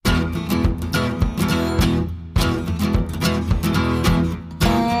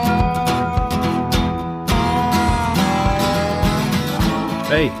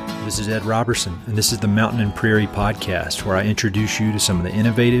Hey, this is Ed Robertson, and this is the Mountain and Prairie Podcast, where I introduce you to some of the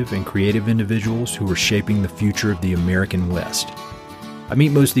innovative and creative individuals who are shaping the future of the American West. I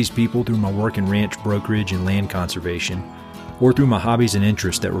meet most of these people through my work in ranch brokerage and land conservation, or through my hobbies and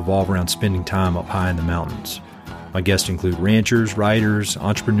interests that revolve around spending time up high in the mountains. My guests include ranchers, writers,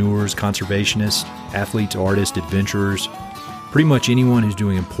 entrepreneurs, conservationists, athletes, artists, adventurers, pretty much anyone who's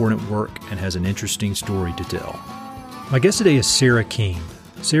doing important work and has an interesting story to tell. My guest today is Sarah King.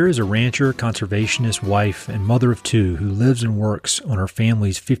 Sarah is a rancher, conservationist, wife, and mother of two who lives and works on her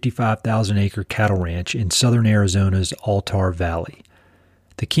family's 55,000-acre cattle ranch in southern Arizona's Altar Valley.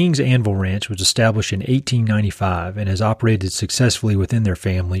 The King's Anvil Ranch was established in 1895 and has operated successfully within their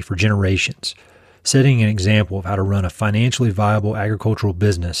family for generations, setting an example of how to run a financially viable agricultural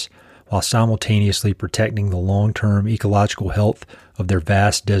business while simultaneously protecting the long-term ecological health of their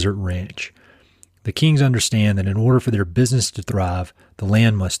vast desert ranch. The Kings understand that in order for their business to thrive, the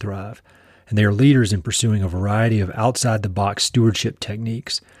land must thrive, and they are leaders in pursuing a variety of outside-the-box stewardship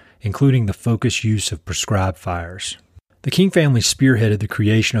techniques, including the focused use of prescribed fires. The King family spearheaded the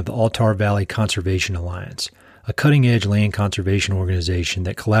creation of the Altar Valley Conservation Alliance, a cutting-edge land conservation organization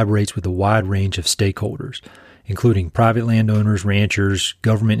that collaborates with a wide range of stakeholders, including private landowners, ranchers,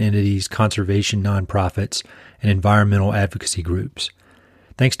 government entities, conservation nonprofits, and environmental advocacy groups.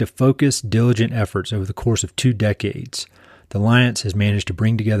 Thanks to focused, diligent efforts over the course of 2 decades, the Alliance has managed to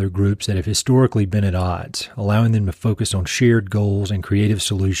bring together groups that have historically been at odds, allowing them to focus on shared goals and creative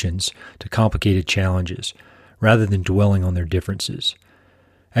solutions to complicated challenges, rather than dwelling on their differences.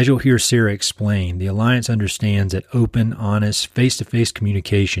 As you'll hear Sarah explain, the Alliance understands that open, honest, face-to-face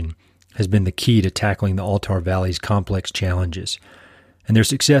communication has been the key to tackling the Altar Valley's complex challenges, and their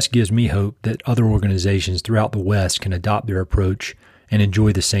success gives me hope that other organizations throughout the West can adopt their approach and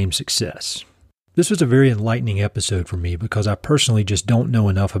enjoy the same success. This was a very enlightening episode for me because I personally just don't know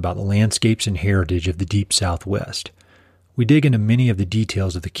enough about the landscapes and heritage of the deep Southwest. We dig into many of the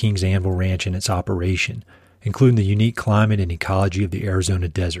details of the King's Anvil Ranch and its operation, including the unique climate and ecology of the Arizona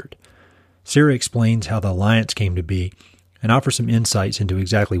desert. Sarah explains how the Alliance came to be and offers some insights into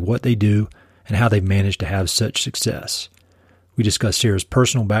exactly what they do and how they've managed to have such success. We discuss Sarah's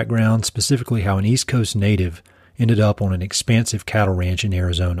personal background, specifically how an East Coast native ended up on an expansive cattle ranch in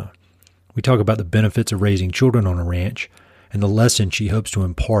Arizona. We talk about the benefits of raising children on a ranch and the lessons she hopes to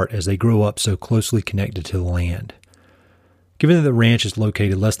impart as they grow up so closely connected to the land. Given that the ranch is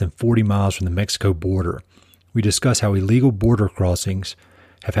located less than 40 miles from the Mexico border, we discuss how illegal border crossings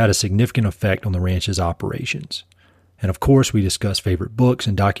have had a significant effect on the ranch's operations. And of course, we discuss favorite books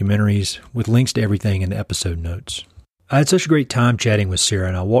and documentaries with links to everything in the episode notes. I had such a great time chatting with Sarah,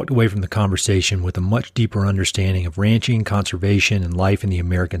 and I walked away from the conversation with a much deeper understanding of ranching, conservation, and life in the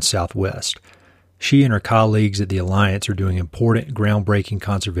American Southwest. She and her colleagues at the Alliance are doing important, groundbreaking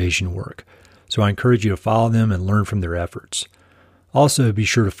conservation work, so I encourage you to follow them and learn from their efforts. Also, be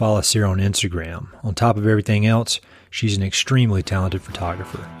sure to follow Sarah on Instagram. On top of everything else, she's an extremely talented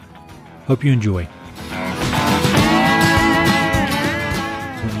photographer. Hope you enjoy.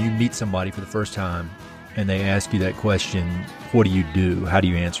 When you meet somebody for the first time and they ask you that question, what do? How do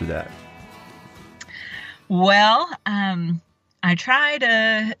you answer that? Well, I try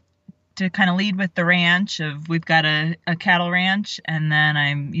to kind of lead with the ranch of we've got a cattle ranch, and then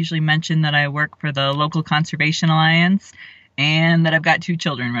I usually mention that I work for the local Conservation Alliance and that I've got 2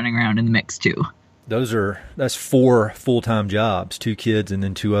 children running around in the mix too. That's 4 full-time jobs, 2 kids and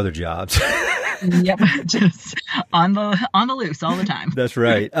then 2 other jobs. Yep, just on the loose all the time. That's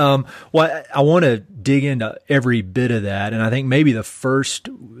right. Well, I want to dig into every bit of that, and I think maybe the first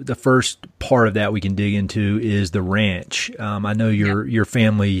part of that we can dig into is the ranch. I know your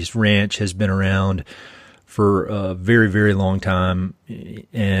family's ranch has been around for a very, very long time,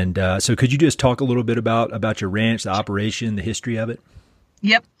 and so could you just talk a little bit about your ranch, the operation, the history of it?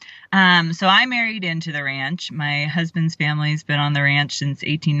 Yep. So I married into the ranch. My husband's family's been on the ranch since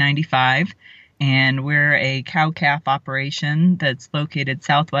 1895. And we're a cow-calf operation that's located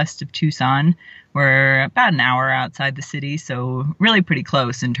southwest of Tucson. We're about an hour outside the city, so really pretty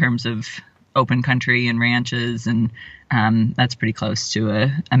close in terms of open country and ranches, and that's pretty close to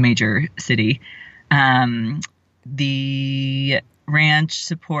a major city. The ranch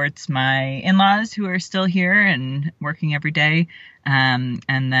supports my in-laws who are still here and working every day, and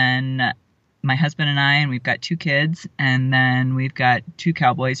then my husband and I, and we've got 2 kids, and then we've got 2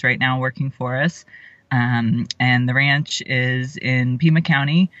 cowboys right now working for us. And the ranch is in Pima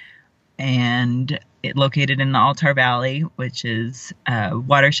County, and it located in the Altar Valley, which is a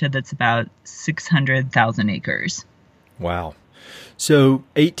watershed that's about 600,000 acres. Wow. So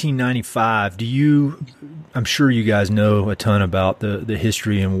 1895, I'm sure you guys know a ton about the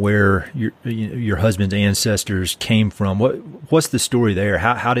history and where your husband's ancestors came from. What's the story there?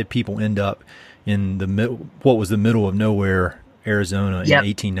 How did people end up in what was the middle of nowhere, Arizona in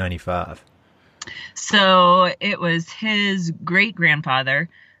 1895? So it was his great grandfather,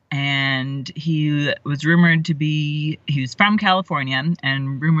 and he was from California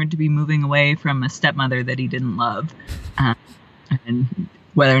and rumored to be moving away from a stepmother that he didn't love. And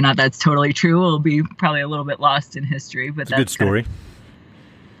whether or not that's totally true will be probably a little bit lost in history, but that's a good story.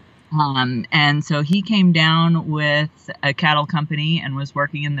 And so he came down with a cattle company and was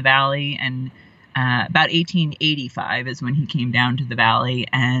working in the valley. And about 1885 is when he came down to the valley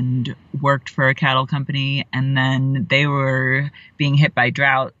and worked for a cattle company. And then they were being hit by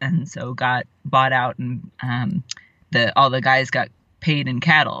drought, and so got bought out, and all the guys got paid in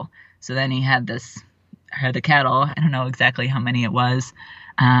cattle. So then he had the cattle. I don't know exactly how many it was,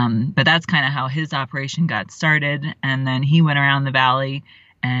 but that's kind of how his operation got started. And then he went around the valley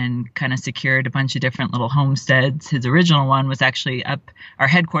and kind of secured a bunch of different little homesteads. His original one was actually up. Our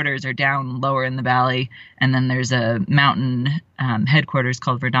headquarters are down lower in the valley, and then there's a mountain headquarters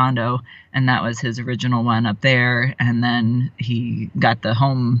called Redondo, and that was his original one up there. And then he got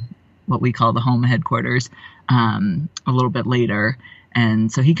what we call the home headquarters, a little bit later.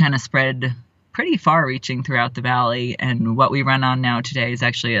 And so he kind of spread pretty far-reaching throughout the valley, and what we run on now today is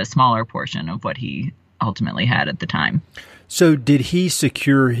actually a smaller portion of what he ultimately had at the time. So did he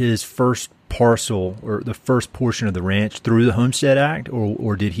secure his first parcel or the first portion of the ranch through the Homestead Act,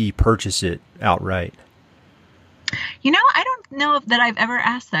 or did he purchase it outright? I don't know that I've ever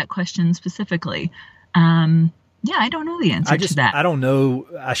asked that question specifically. I don't know the answer to that. I don't know.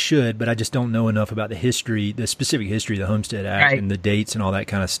 I should, but I just don't know enough about the specific history of the Homestead Act and the dates and all that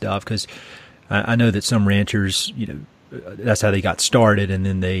kind of stuff, because I know that some ranchers, that's how they got started, and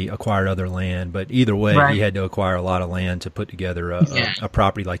then they acquired other land. But either way, he had to acquire a lot of land to put together a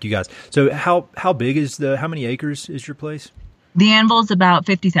property like you guys. So how big how many acres is your place? The Anvil's about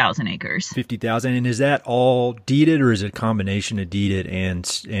 50,000 acres. 50,000, and is that all deeded, or is it a combination of deeded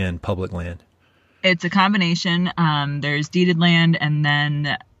and public land? It's a combination. There's deeded land, and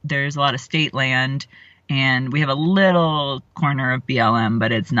then there's a lot of state land. And we have a little corner of BLM,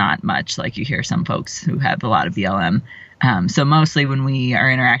 but it's not much. Like you hear some folks who have a lot of BLM. So mostly when we are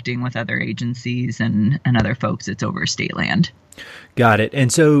interacting with other agencies and other folks, it's over state land. Got it.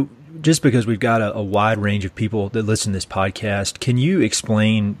 And so just because we've got a wide range of people that listen to this podcast, can you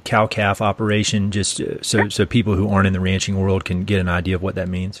explain cow-calf operation just so people who aren't in the ranching world can get an idea of what that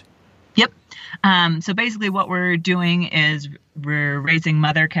means? Yep. So basically what we're doing is we're raising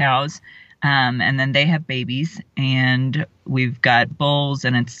mother cows. And then they have babies, and we've got bulls,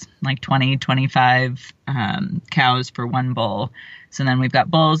 and it's like 20, 25 cows for one bull. So then we've got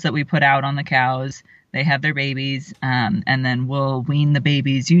bulls that we put out on the cows. They have their babies, and then we'll wean the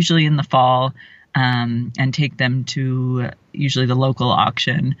babies usually in the fall and take them to usually the local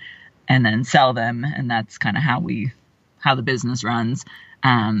auction and then sell them. And that's kind of how the business runs.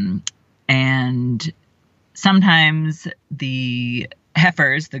 And sometimes the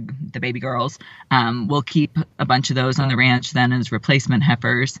heifers, the baby girls, we'll keep a bunch of those on the ranch then as replacement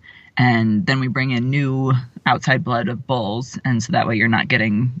heifers, and then we bring in new outside blood of bulls, and so that way you're not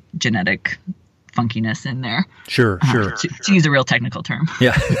getting genetic funkiness in there. Sure. To use a real technical term.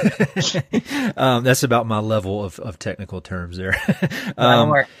 Yeah. That's about my level of technical terms there.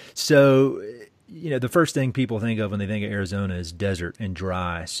 So, the first thing people think of when they think of Arizona is desert and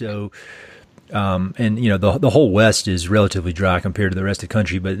dry. So, and the whole West is relatively dry compared to the rest of the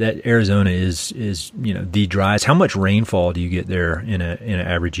country, but that Arizona is the driest. How much rainfall do you get there in an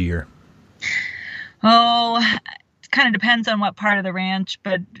average year? Oh, it kind of depends on what part of the ranch,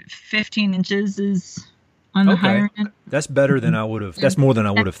 but 15 inches is on the higher end. That's better than I would have. That's more than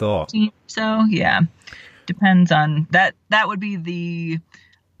I would have thought. So yeah, depends on that. That would be the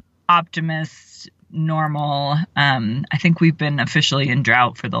optimist normal. I think we've been officially in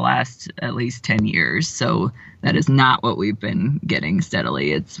drought for the last at least 10 years. So that is not what we've been getting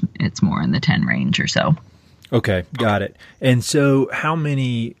steadily. It's more in the 10 range or so. Okay. Got it. And so how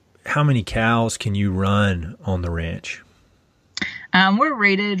many cows can you run on the ranch? We're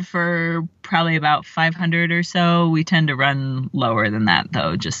rated for probably about 500 or so. We tend to run lower than that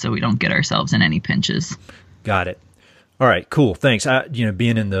though, just so we don't get ourselves in any pinches. Got it. All right, cool. Thanks.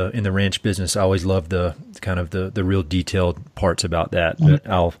 Being in the ranch business, I always love the kind of the real detailed parts about that. But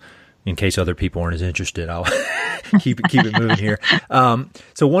I'll in case other people aren't as interested, I'll keep it moving here.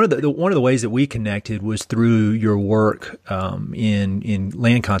 So one of the ways that we connected was through your work in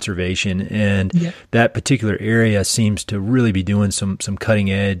land conservation, and that particular area seems to really be doing some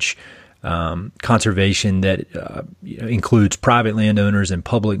cutting edge conservation that includes private landowners and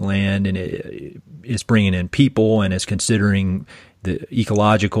public land, and it is bringing in people and is considering the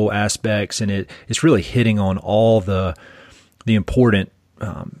ecological aspects, and it's really hitting on all the important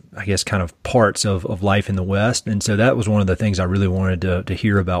I guess kind of parts of life in the West. And so that was one of the things I really wanted to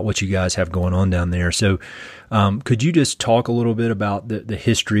hear about what you guys have going on down there. So could you just talk a little bit about the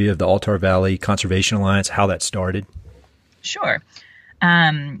history of the Altar Valley Conservation Alliance, how that started? Sure.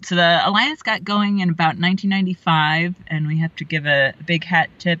 So the Alliance got going in about 1995, and we have to give a big hat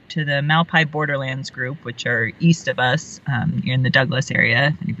tip to the Malpai Borderlands group, which are east of us, in the Douglas area,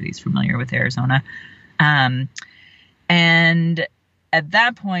 if anybody's familiar with Arizona. And at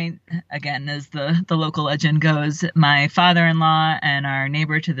that point, again, as the local legend goes, my father-in-law and our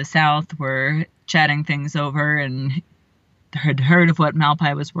neighbor to the south were chatting things over and had heard of what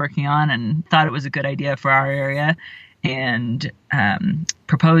Malpai was working on and thought it was a good idea for our area, and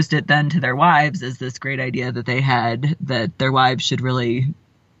proposed it then to their wives as this great idea that they had that their wives should really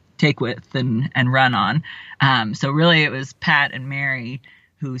take with and run on. So really it was Pat and Mary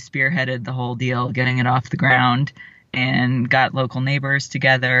who spearheaded the whole deal, getting it off the ground, and got local neighbors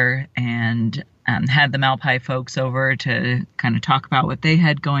together and had the Malpai folks over to kind of talk about what they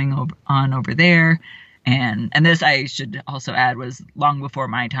had going on over there. And this, I should also add, was long before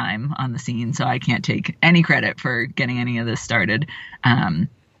my time on the scene, so I can't take any credit for getting any of this started.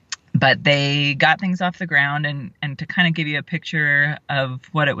 But they got things off the ground, and to kind of give you a picture of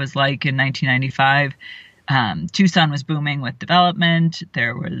what it was like in 1995, Tucson was booming with development.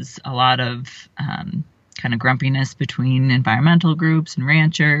 There was a lot of kind of grumpiness between environmental groups and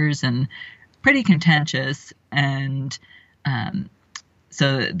ranchers, and pretty contentious. And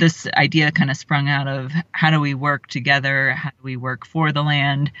so this idea kind of sprung out of, how do we work together? How do we work for the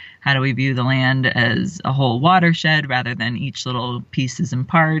land? How do we view the land as a whole watershed rather than each little pieces and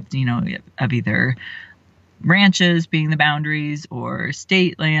parts, of either ranches being the boundaries or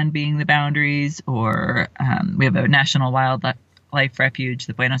state land being the boundaries, or we have a national wildlife refuge,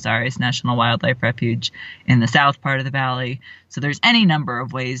 the Buenos Aires National Wildlife Refuge, in the south part of the valley. So there's any number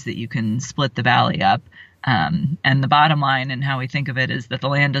of ways that you can split the valley up. And the bottom line and how we think of it is that the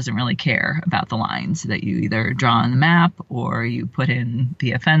land doesn't really care about the lines that you either draw on the map or you put in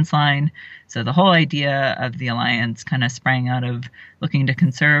via fence line. So the whole idea of the Alliance kind of sprang out of looking to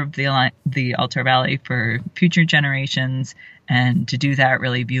conserve the Altar Valley for future generations, and to do that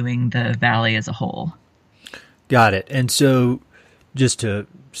really viewing the valley as a whole. Got it. And so, just to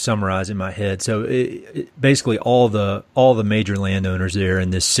summarize in my head, so basically all the major landowners there in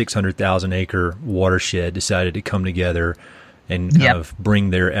this 600,000 acre watershed decided to come together and kind of bring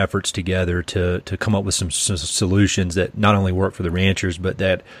their efforts together to come up with some solutions that not only work for the ranchers, but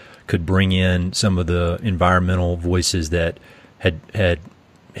that could bring in some of the environmental voices that had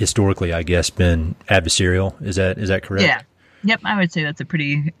historically, I guess, been adversarial. Is that correct? Yeah. Yep, I would say that's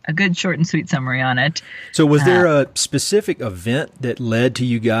a good short and sweet summary on it. So was there a specific event that led to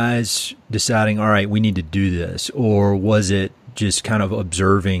you guys deciding, all right, we need to do this? Or was it just kind of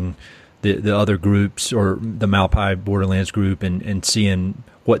observing the other groups or the Malpai Borderlands group and seeing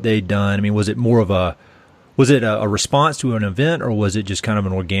what they'd done? I mean, was it a response to an event, or was it just kind of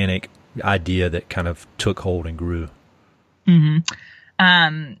an organic idea that kind of took hold and grew?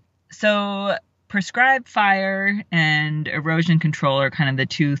 Mm-hmm. So prescribed fire and erosion control are kind of the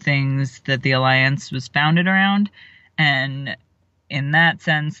two things that the Alliance was founded around. And in that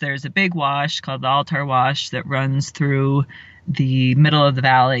sense, there's a big wash called the Altar Wash that runs through the middle of the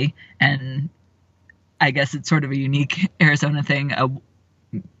valley. And I guess it's sort of a unique Arizona thing.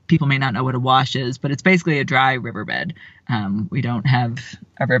 People may not know what a wash is, but it's basically a dry riverbed. We don't have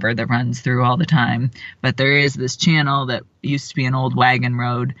a river that runs through all the time, but there is this channel that used to be an old wagon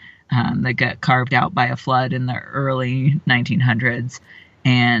road that got carved out by a flood in the early 1900s.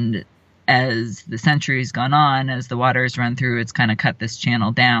 And as the centuries gone on, as the waters run through, it's kind of cut this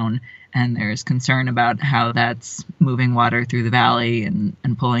channel down. And there's concern about how that's moving water through the valley and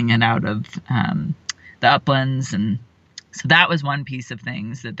pulling it out of the uplands. And so that was one piece of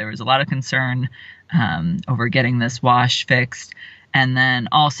things, that there was a lot of concern over getting this wash fixed. and then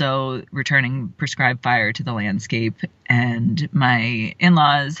also returning prescribed fire to the landscape. And my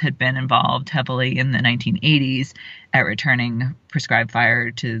in-laws had been involved heavily in the 1980s at returning prescribed fire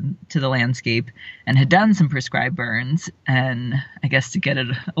to the landscape, and had done some prescribed burns. And I guess to get at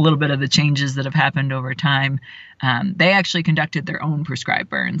a little bit of the changes that have happened over time, they actually conducted their own prescribed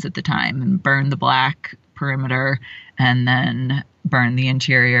burns at the time and burned the black perimeter and then burned the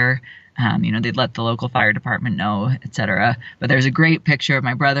interior. They'd let the local fire department know, etc. But there's a great picture of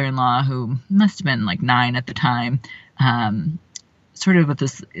my brother-in-law, who must have been like 9 at the time, sort of with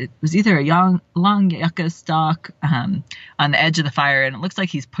this, it was either a long yucca stalk on the edge of the fire, and it looks like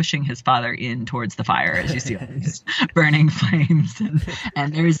he's pushing his father in towards the fire as you see all these burning flames.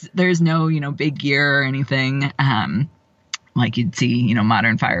 And there's no, big gear or anything like you'd see,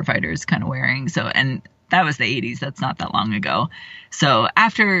 modern firefighters kind of wearing. So, and that was the 80s. That's not that long ago. So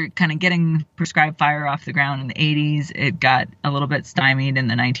after kind of getting prescribed fire off the ground in the 80s, it got a little bit stymied in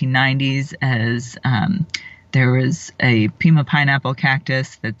the 1990s as there was a Pima pineapple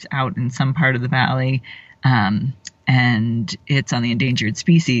cactus that's out in some part of the valley, and it's on the Endangered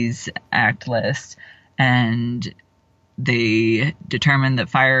Species Act list. And they determined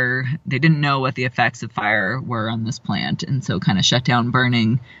that they didn't know what the effects of fire were on this plant, and so kind of shut down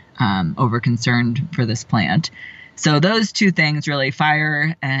burning over concern for this plant. So those two things, really,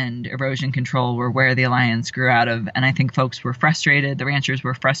 fire and erosion control, were where the Alliance grew out of. And I think folks were frustrated. The ranchers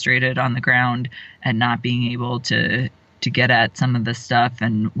were frustrated on the ground at not being able to get at some of this stuff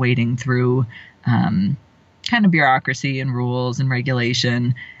and wading through kind of bureaucracy and rules and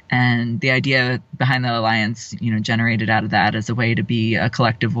regulation. And the idea behind the Alliance, generated out of that as a way to be a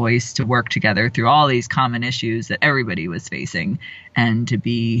collective voice, to work together through all these common issues that everybody was facing, and to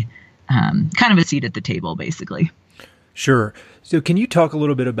be kind of a seat at the table, basically. Sure. So can you talk a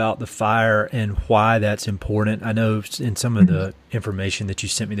little bit about the fire and why that's important? I know in some of the information that you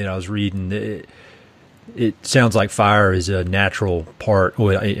sent me that I was reading, that it sounds like fire is a natural part.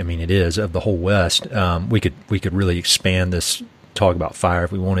 Well, I mean, it is, of the whole West. We could really expand this, talk about fire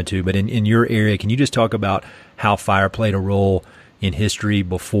if we wanted to. But in your area, can you just talk about how fire played a role in history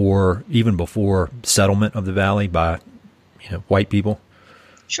even before settlement of the valley by white people?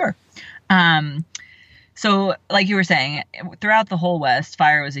 Sure. So like you were saying, throughout the whole West,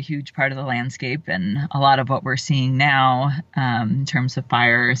 fire was a huge part of the landscape, and a lot of what we're seeing now in terms of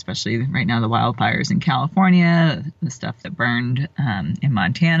fire, especially right now, the wildfires in California, the stuff that burned in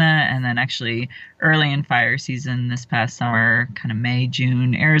Montana, and then actually early in fire season this past summer, kind of May,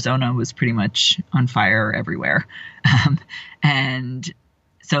 June, Arizona was pretty much on fire everywhere. And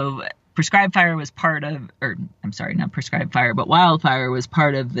so prescribed fire was part of, or I'm sorry, not prescribed fire, but wildfire was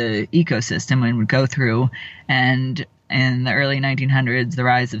part of the ecosystem and would go through. And in the early 1900s, the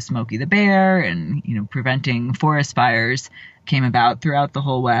rise of Smokey the Bear and, preventing forest fires came about throughout the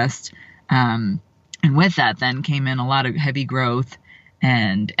whole West. And with that then came in a lot of heavy growth.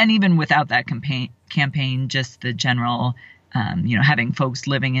 And even without that campaign, just the general, having folks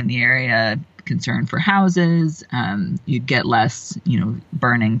living in the area, concern for houses, you'd get less,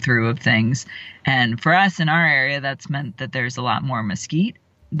 burning through of things. And for us in our area, that's meant that there's a lot more mesquite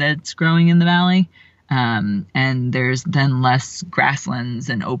that's growing in the valley. And there's then less grasslands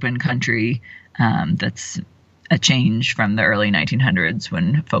and open country. That's a change from the early 1900s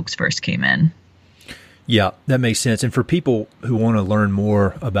when folks first came in. Yeah, that makes sense. And for people who want to learn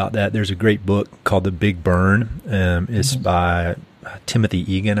more about that, there's a great book called The Big Burn. It's by Timothy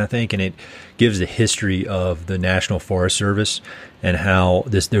Egan, I think, and it gives the history of the National Forest Service and how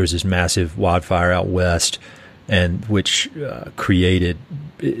there was this massive wildfire out west, and which created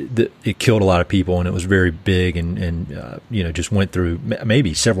it killed a lot of people, and it was very big, and just went through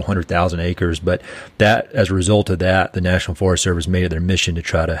maybe several 100,000 acres. But that, as a result of that, the National Forest Service made it their mission to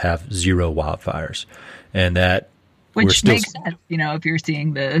try to have zero wildfires, and that which makes sense, if you're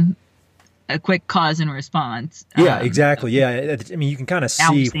seeing a quick cause and response. Yeah, exactly. Yeah. I mean, you can kind of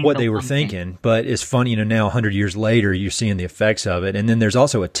see what they were thinking, but it's funny, now 100 years later, you're seeing the effects of it. And then there's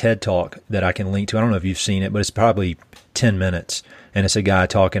also a TED Talk that I can link to. I don't know if you've seen it, but it's probably 10 minutes. And it's a guy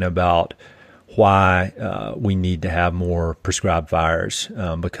talking about why we need to have more prescribed fires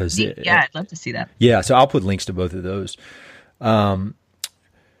because... I'd love to see that. Yeah, so I'll put links to both of those.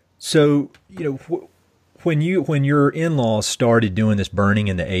 When your in-laws started doing this burning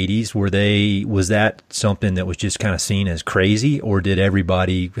in the 80s, was that something that was just kind of seen as crazy, or did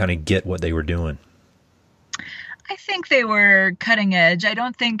everybody kind of get what they were doing? I think they were cutting edge. I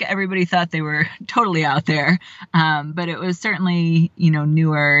don't think everybody thought they were totally out there, but it was certainly,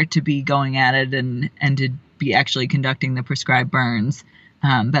 newer to be going at it and to be actually conducting the prescribed burns.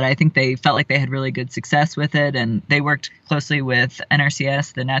 But I think they felt like they had really good success with it, and they worked closely with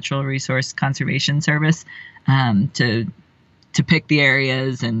NRCS, the Natural Resource Conservation Service, to pick the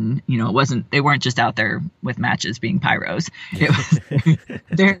areas. And they weren't just out there with matches being pyros. It was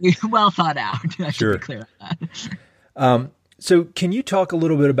very well thought out. I should be clear on that. So can you talk a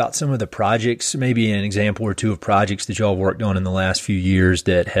little bit about some of the projects, maybe an example or two of projects that y'all worked on in the last few years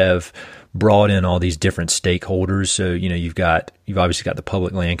that have brought in all these different stakeholders? So, you've obviously got the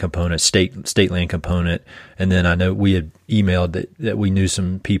public land component, state land component. And then I know we had emailed that we knew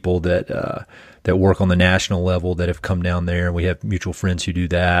some people that work on the national level that have come down there, and we have mutual friends who do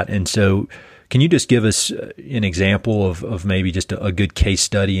that. And so can you just give us an example of maybe just a good case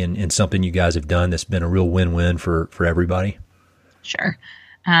study and something you guys have done that's been a real win-win for everybody? Sure.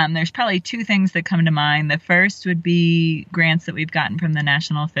 There's probably two things that come to mind. The first would be grants that we've gotten from the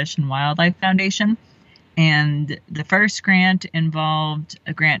National Fish and Wildlife Foundation. And the first grant involved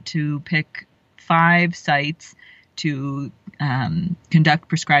a grant to pick 5 sites to conduct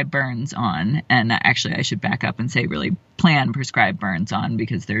prescribed burns on. And actually, I should back up and say really plan prescribed burns on,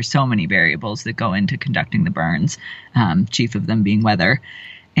 because there's so many variables that go into conducting the burns, chief of them being weather.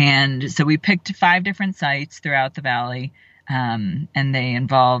 And so we picked 5 different sites throughout the valley. And they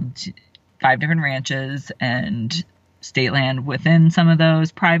involved 5 different ranches and state land within some of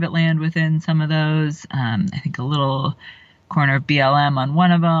those, private land within some of those. I think a little corner of BLM on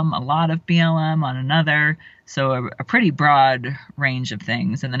one of them, a lot of BLM on another. So a pretty broad range of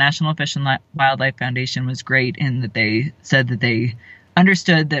things. And the National Fish and Wildlife Foundation was great in that they said that they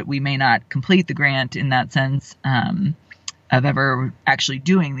understood that we may not complete the grant in that sense, of ever actually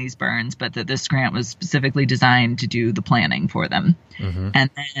doing these burns, but that this grant was specifically designed to do the planning for them. Mm-hmm. And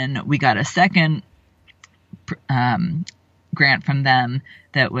then we got a second grant from them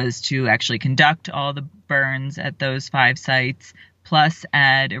that was to actually conduct all the burns at those 5 sites, plus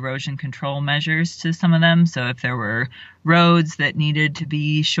add erosion control measures to some of them. So if there were roads that needed to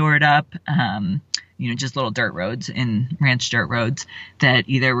be shored up, just little dirt roads in ranch dirt roads that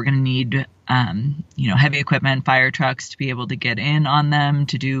either we're going to need, heavy equipment, fire trucks to be able to get in on them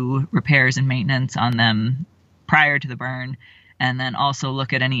to do repairs and maintenance on them prior to the burn. And then also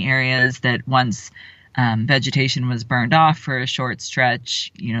look at any areas that once vegetation was burned off for a short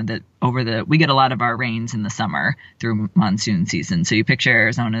stretch, we get a lot of our rains in the summer through monsoon season. So you picture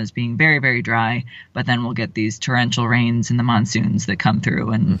Arizona as being very, very dry, but then we'll get these torrential rains in the monsoons that come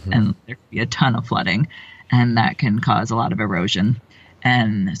through and there can be a ton of flooding, and that can cause a lot of erosion.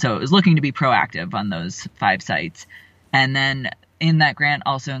 And so it was looking to be proactive on those 5 sites. And then in that grant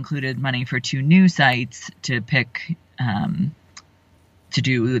also included money for 2 new sites to pick, to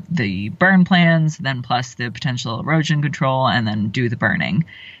do the burn plans, then plus the potential erosion control, and then do the burning.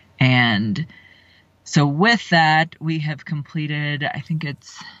 And so with that, we have completed,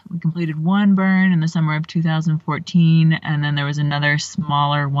 we completed 1 burn in the summer of 2014, and then there was another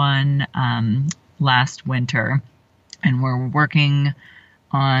smaller one last winter. And we're working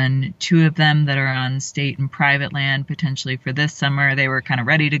on 2 of them that are on state and private land potentially for this summer. They were kind of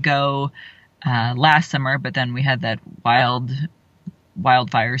ready to go last summer, but then we had that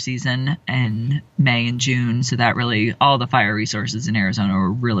wildfire season in May and June. So that really, all the fire resources in Arizona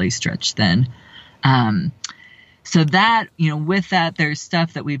were really stretched thin. So that, with that, there's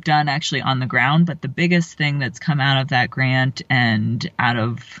stuff that we've done actually on the ground, but the biggest thing that's come out of that grant and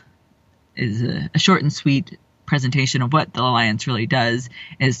is a short and sweet presentation of what the Alliance really does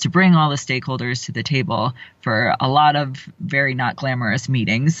is to bring all the stakeholders to the table for a lot of very not glamorous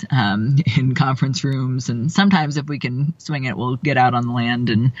meetings in conference rooms. And sometimes if we can swing it, we'll get out on the land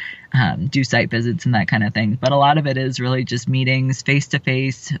and do site visits and that kind of thing. But a lot of it is really just meetings face to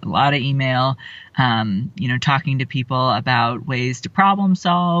face, a lot of email, talking to people about ways to problem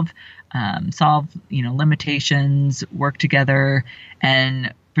solve, limitations, work together.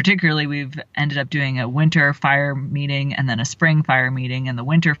 And particularly, we've ended up doing a winter fire meeting and then a spring fire meeting. And the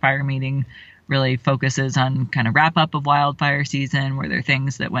winter fire meeting really focuses on kind of wrap up of wildfire season, where there are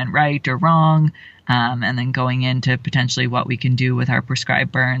things that went right or wrong, and then going into potentially what we can do with our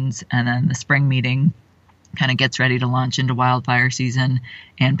prescribed burns. And then the spring meeting kind of gets ready to launch into wildfire season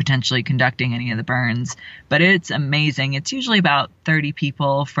and potentially conducting any of the burns. But it's amazing. It's usually about 30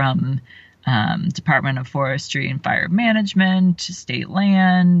 people from Department of Forestry and Fire Management, state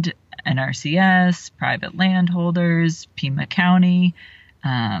land, NRCS, private landholders, Pima County.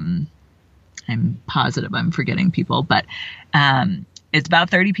 I'm positive I'm forgetting people, but it's about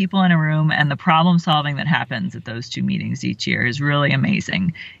 30 people in a room, and the problem solving that happens at those 2 meetings each year is really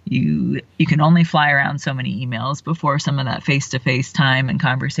amazing. You can only fly around so many emails before some of that face-to-face time and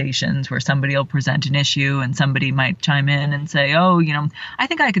conversations where somebody will present an issue and somebody might chime in and say, oh, I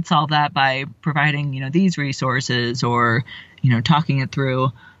think I could solve that by providing, these resources or, talking it through.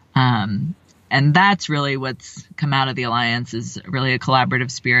 And that's really what's come out of the Alliance, is really a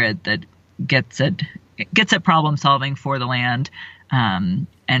collaborative spirit that gets at problem solving for the land. And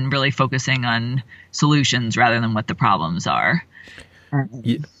really focusing on solutions rather than what the problems are.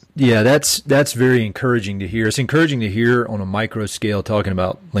 Yeah, that's very encouraging to hear. It's encouraging to hear on a micro scale talking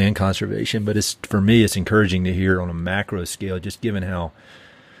about land conservation, but for me, it's encouraging to hear on a macro scale, just given how,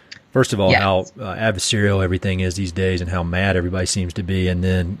 first of all, how adversarial everything is these days and how mad everybody seems to be, and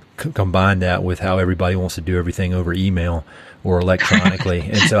then combine that with how everybody wants to do everything over email or electronically.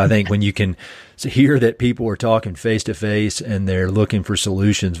 And so I think when you can hear that people are talking face to face and they're looking for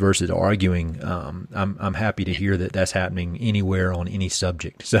solutions versus arguing, I'm happy to hear that that's happening anywhere on any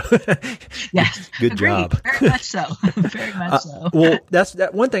subject. So yes, good job. Very much so. Very much so. Well, that's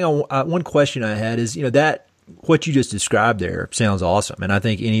that one thing. One question I had is, that what you just described there sounds awesome, and I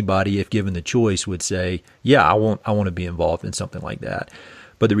think anybody, if given the choice, would say, yeah, I want to be involved in something like that.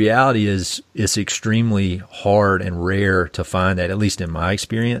 But the reality is it's extremely hard and rare to find that, at least in my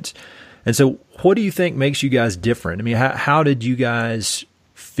experience. And so what do you think makes you guys different? I mean, how did you guys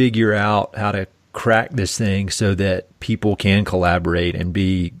figure out how to crack this thing so that people can collaborate and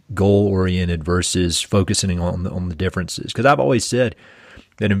be goal-oriented versus focusing on the differences? Because I've always said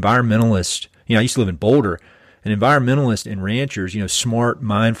that environmentalists, I used to live in Boulder, and environmentalists and ranchers, smart,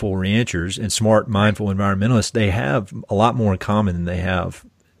 mindful ranchers and smart, mindful environmentalists, they have a lot more in common than they have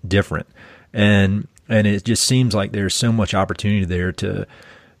different. And it just seems like there's so much opportunity there to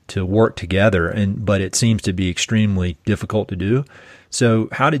work together, but it seems to be extremely difficult to do. So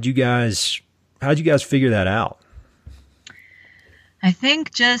how'd you guys figure that out? I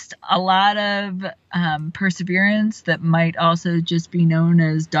think just a lot of perseverance that might also just be known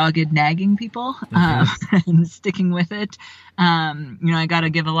as dogged nagging people, and sticking with it. I got to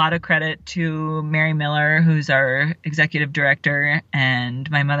give a lot of credit to Mary Miller, who's our executive director, and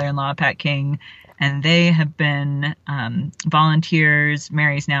my mother-in-law, Pat King. And they have been volunteers.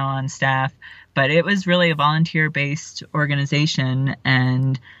 Mary's now on staff, but it was really a volunteer-based organization.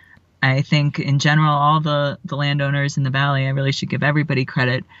 And I think in general, all the landowners in the valley, I really should give everybody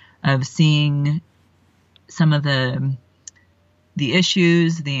credit of seeing some of the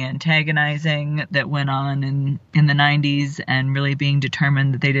issues, the antagonizing that went on in the 90s, and really being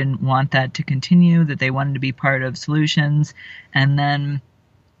determined that they didn't want that to continue, that they wanted to be part of solutions. And then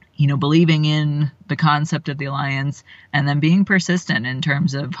believing in the concept of the Alliance, and then being persistent in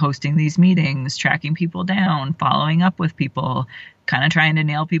terms of hosting these meetings, tracking people down, following up with people, kind of trying to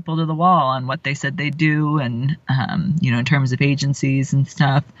nail people to the wall on what they said they'd do, and, in terms of agencies and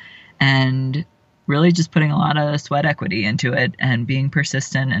stuff, and really just putting a lot of sweat equity into it and being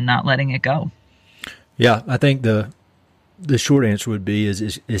persistent and not letting it go. Yeah, I think the short answer would be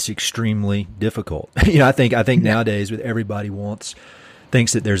is it's extremely difficult. I think nowadays with everybody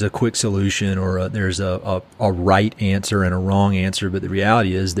thinks that there's a quick solution or there's a right answer and a wrong answer, but the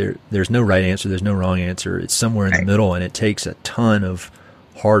reality is there's no right answer, there's no wrong answer. It's somewhere in the middle, and it takes a ton of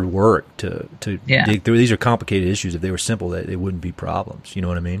hard work to dig through. These are complicated issues. If they were simple, they wouldn't be problems. You know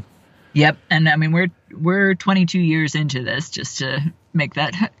what I mean? Yep. And I mean, we're 22 years into this, just to make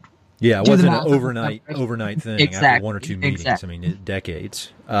that. Yeah, it wasn't an overnight thing. Exactly. After one or two meetings. Exactly. I mean,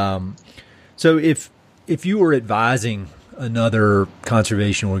 decades. So if you were advising another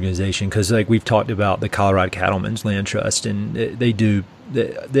conservation organization, because like we've talked about the Colorado Cattlemen's Land Trust, and they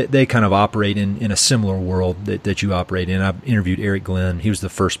kind of operate in a similar world that you operate in. I've interviewed Eric Glenn. He was the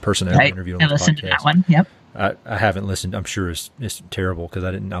first person I ever interviewed on this podcast. I listened to that one. Yep. I haven't listened. I'm sure it's terrible because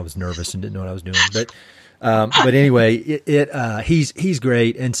I was nervous and didn't know what I was doing. But anyway, he's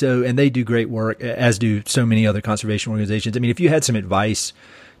great, and they do great work, as do so many other conservation organizations. I mean, if you had some advice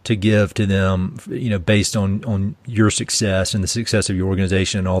to give to them, based on your success and the success of your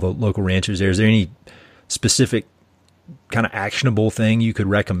organization and all the local ranchers there, is there any specific kind of actionable thing you could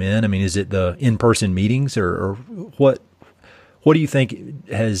recommend? I mean, is it the in-person meetings or what do you think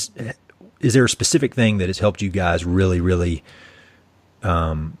is there a specific thing that has helped you guys really, really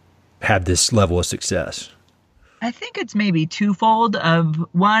have this level of success? I think it's maybe twofold.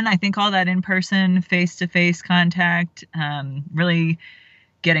 One, I think all that in-person, face-to-face contact really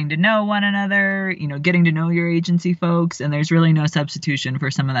getting to know one another, getting to know your agency folks, and there's really no substitution for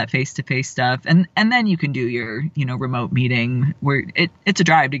some of that face-to-face stuff. And then you can do your, remote meeting where it's a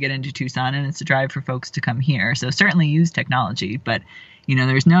drive to get into Tucson, and it's a drive for folks to come here. So certainly use technology, but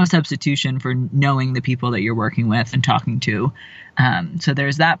there's no substitution for knowing the people that you're working with and talking to. So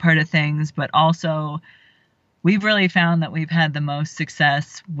there's that part of things, but also we've really found that we've had the most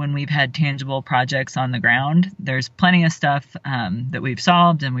success when we've had tangible projects on the ground. There's plenty of stuff that we've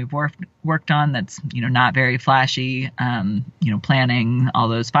solved and we've worked on that's, not very flashy, planning all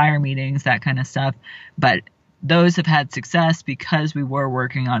those fire meetings, that kind of stuff. But those have had success because we were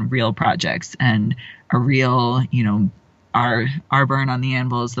working on real projects and a real, our burn on the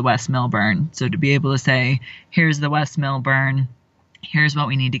anvil is the West Mill burn. So to be able to say, here's the West Mill burn, here's what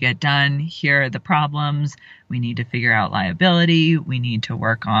we need to get done, here are the problems, we need to figure out liability, we need to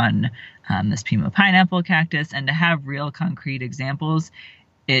work on this Pima pineapple cactus, and to have real concrete examples,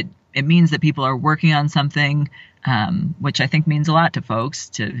 it means that people are working on something, which I think means a lot to folks,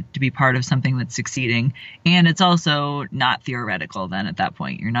 to be part of something that's succeeding. And it's also not theoretical then at that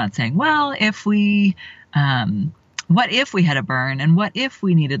point. You're not saying, well, what if we had a burn, and what if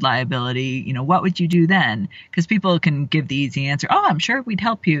we needed liability? What would you do then? Because people can give the easy answer. Oh, I'm sure we'd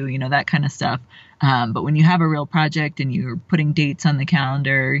help you, that kind of stuff. But when you have a real project and you're putting dates on the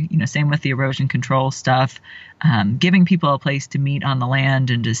calendar, same with the erosion control stuff, giving people a place to meet on the land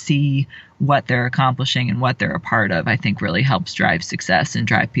and to see what they're accomplishing and what they're a part of, I think really helps drive success and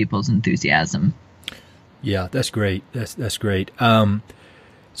drive people's enthusiasm. Yeah, that's great. That's great.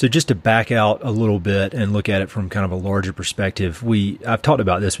 So just to back out a little bit and look at it from kind of a larger perspective, I've talked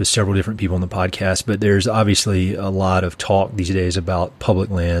about this with several different people on the podcast, but there's obviously a lot of talk these days about public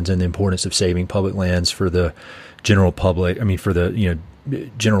lands and the importance of saving public lands for the general public. I mean, for the,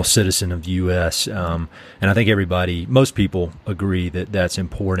 general citizen of the U.S. And I think most people agree that that's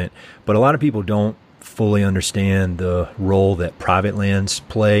important, but a lot of people don't fully understand the role that private lands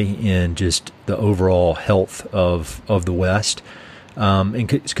play in just the overall health of the West. And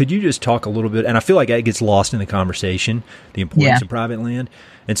could you just talk a little bit, and I feel like that gets lost in the conversation, the importance of private land.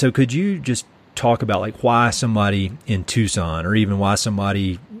 And so could you just talk about why somebody in Tucson or even why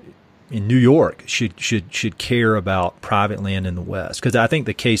somebody in New York should care about private land in the West? Because I think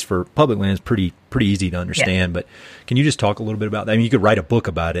the case for public land is pretty easy to understand, but can you just talk a little bit about that? I mean, you could write a book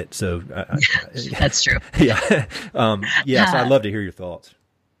about it. So that's true. Yeah. So I'd love to hear your thoughts.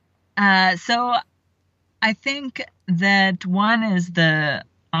 So I think that one is the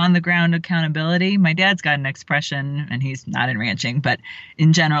on-the-ground accountability. My dad's got an expression, and he's not in ranching, but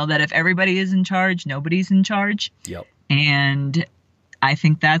in general, that if everybody is in charge, nobody's in charge. Yep. And I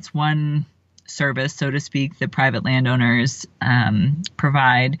think that's one service, so to speak, that private landowners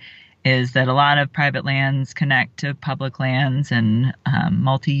provide, is that a lot of private lands connect to public lands and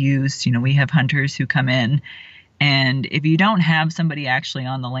multi-use. We have hunters who come in, and if you don't have somebody actually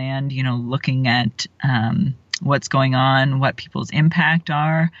on the land, looking at what's going on, what people's impact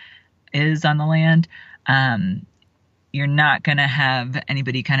is on the land, you're not going to have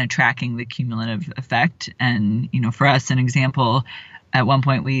anybody kind of tracking the cumulative effect. And, for us, an example, at one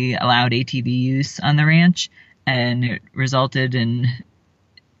point we allowed ATV use on the ranch, and it resulted in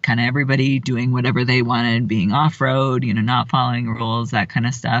kind of everybody doing whatever they wanted, being off-road, not following rules, that kind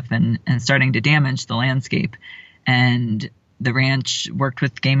of stuff, and starting to damage the landscape. And the ranch worked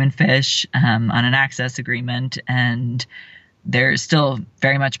with Game and Fish on an access agreement, and there's still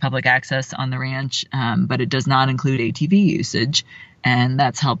very much public access on the ranch, but it does not include ATV usage. And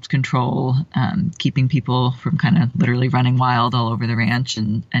that's helped control keeping people from kind of literally running wild all over the ranch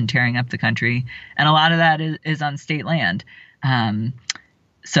and tearing up the country. And a lot of that is on state land.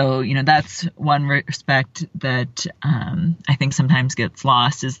 So, that's one respect that I think sometimes gets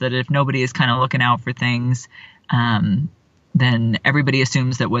lost, is that if nobody is kind of looking out for things, then everybody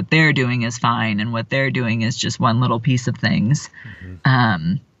assumes that what they're doing is fine, and what they're doing is just one little piece of things.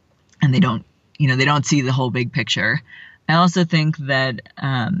 Mm-hmm. And they don't see the whole big picture. I also think that,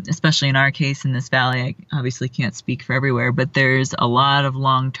 especially in our case in this valley, I obviously can't speak for everywhere, but there's a lot of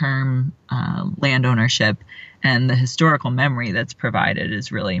long-term land ownership, and the historical memory that's provided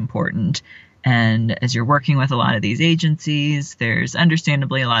is really important. And as you're working with a lot of these agencies, there's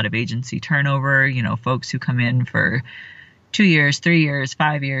understandably a lot of agency turnover, folks who come in for 2 years, 3 years,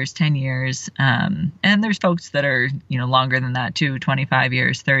 5 years, 10 years. And there's folks that are, longer than that too, 25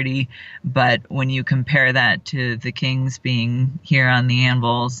 years, 30. But when you compare that to the Kings being here on the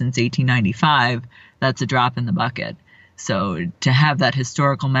anvil since 1895, that's a drop in the bucket. So to have that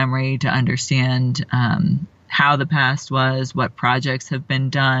historical memory, to understand how the past was, what projects have been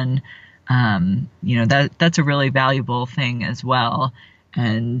done, that's a really valuable thing as well.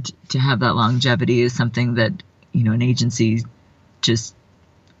 And to have that longevity is something that, an agency just,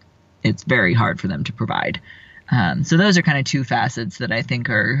 it's very hard for them to provide. So those are kind of two facets that I think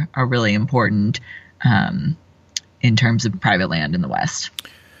are really important in terms of private land in the West.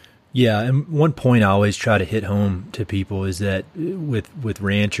 Yeah, and one point I always try to hit home to people is that with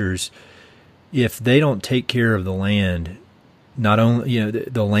ranchers, if they don't take care of the land, not only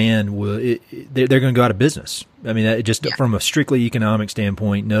the land will they're going to go out of business. I mean, from a strictly economic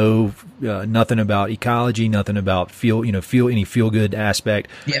standpoint, nothing about ecology, nothing about any feel good aspect.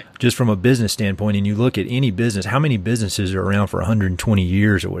 Yeah. Just from a business standpoint, and you look at any business, how many businesses are around for 120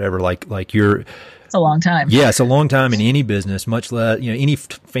 years or whatever? Like you're. It's a long time. Yeah, it's a long time in any business, much less any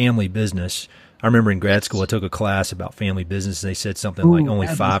family business. I remember in grad school, I took a class about family business, and they said something like only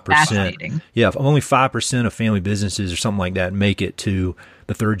 5%. Yeah, only 5% of family businesses or something like that make it to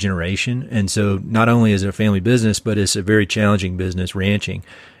the third generation. And so not only is it a family business, but it's a very challenging business, ranching.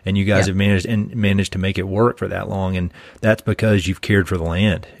 And you guys have managed to make it work for that long. And that's because you've cared for the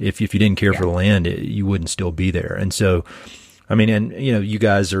land. If you didn't care for the land, you wouldn't still be there. And so, I mean, and you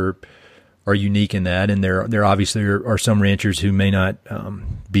guys are unique in that, and there obviously are some ranchers who may not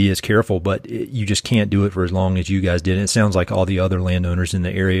be as careful, but you just can't do it for as long as you guys did. And it sounds like all the other landowners in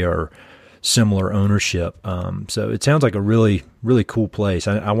the area are similar ownership. So it sounds like a really, really cool place.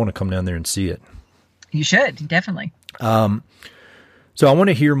 I want to come down there and see it. You should, definitely. So I want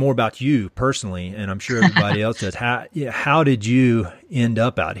to hear more about you personally, and I'm sure everybody else does. How did you end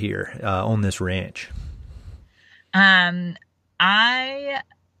up out here on this ranch? I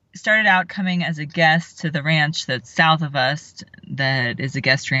started out coming as a guest to the ranch that's south of us, that is a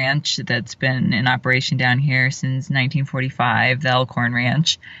guest ranch that's been in operation down here since 1945, the Elkhorn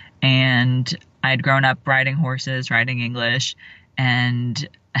Ranch. And I'd grown up riding horses, riding English, and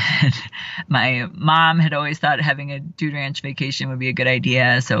my mom had always thought having a dude ranch vacation would be a good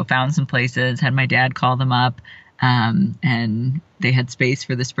idea, so found some places, had my dad call them up, and they had space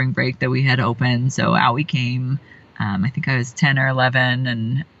for the spring break that we had open, so out we came. I think I was 10 or 11,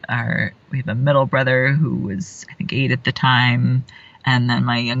 and we have a middle brother who was, I think, 8 at the time, and then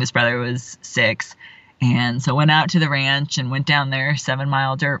my youngest brother was 6. And so went out to the ranch and went down their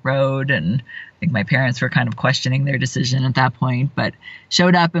 7-mile dirt road, and I think my parents were kind of questioning their decision at that point, but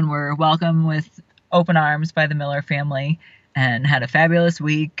showed up and were welcomed with open arms by the Miller family and had a fabulous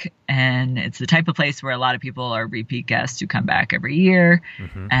week. And it's the type of place where a lot of people are repeat guests who come back every year.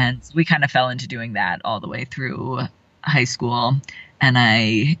 Mm-hmm. And we kind of fell into doing that all the way through high school. And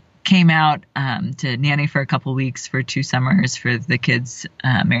I came out to nanny for a couple weeks for 2 summers for the kids,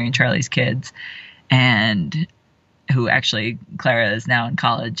 Mary and Charlie's kids, and who actually Clara is now in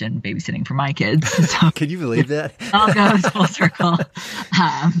college and babysitting for my kids. So can you believe that? All goes full circle.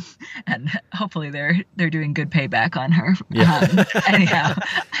 And hopefully they're doing good payback on her. Yeah. Anyhow,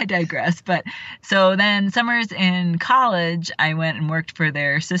 I digress. But so then summers in college, I went and worked for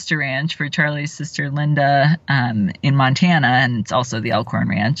their sister ranch for Charlie's sister Linda in Montana. And it's also the Elkhorn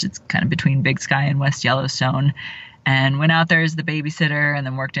Ranch. It's kind of between Big Sky and West Yellowstone. And went out there as the babysitter, and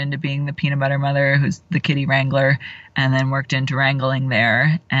then worked into being the peanut butter mother, who's the kitty wrangler, and then worked into wrangling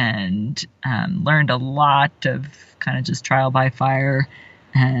there, and learned a lot of kind of just trial by fire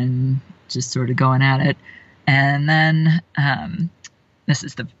and just sort of going at it. And then this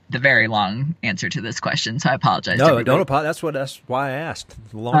is the very long answer to this question, so I apologize. No, don't apologize. That's why I asked.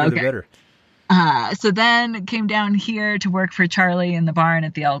 The longer the better. So then came down here to work for Charlie in the barn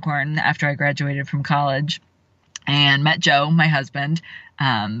at the Elkhorn after I graduated from college. And met Joe, my husband.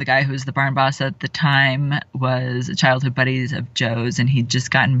 The guy who was the barn boss at the time was a childhood buddy of Joe's, and he'd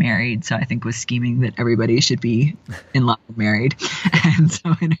just gotten married, so I think was scheming that everybody should be in love and married. And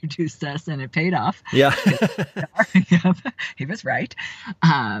so introduced us, and it paid off. Yeah. Yep, he was right.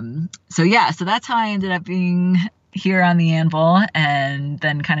 So that's how I ended up being here on the Anvil, and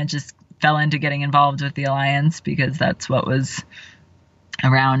then kind of just fell into getting involved with the Alliance because that's what was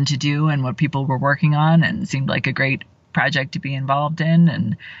around to do and what people were working on, and seemed like a great project to be involved in.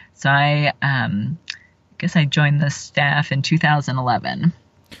 And so I guess I joined the staff in 2011.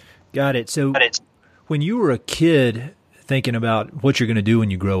 Got it. So when you were a kid thinking about what you're going to do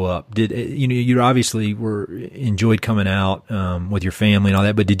when you grow up, did you obviously enjoyed coming out with your family and all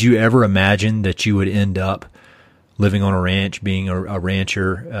that, but did you ever imagine that you would end up living on a ranch, being a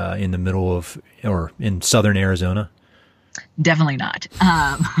rancher in the middle of or in southern Arizona? Definitely not.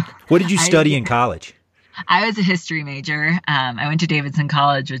 What did you study in college? I was a history major. I went to Davidson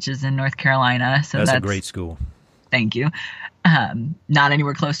College, which is in North Carolina. So that's a great school. Thank you. Not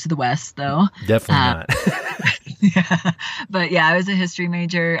anywhere close to the West, though. Definitely not. Yeah, but yeah, I was a history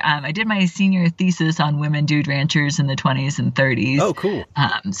major. I did my senior thesis on women dude ranchers in the 20s and 30s. Oh, cool.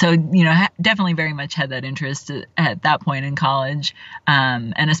 So, definitely very much had that interest at that point in college.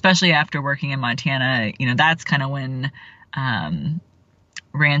 And especially after working in Montana, that's kind of when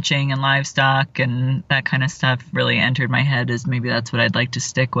ranching and livestock and that kind of stuff really entered my head as maybe that's what I'd like to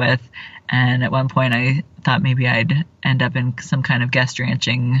stick with. And at one point I thought maybe I'd end up in some kind of guest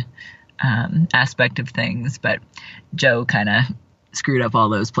ranching aspect of things, but Joe kind of screwed up all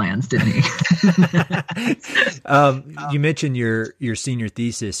those plans, didn't he? You mentioned your senior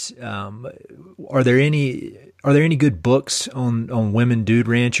thesis. Are there any good books on women dude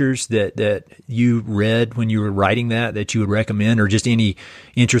ranchers that you read when you were writing that you would recommend, or just any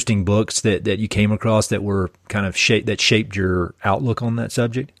interesting books that you came across that were kind of shaped your outlook on that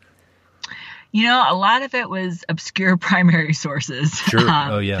subject? A lot of it was obscure primary sources. Sure.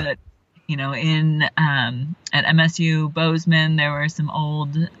 Oh yeah. That, at MSU Bozeman, there were some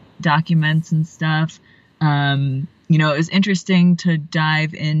old documents and stuff. It was interesting to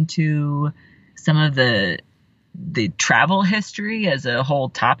dive into some of the travel history as a whole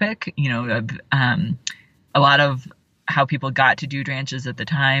topic. A lot of how people got to dude ranches at the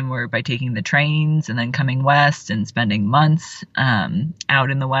time were by taking the trains and then coming west and spending months out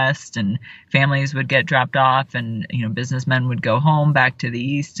in the west, and families would get dropped off, and businessmen would go home back to the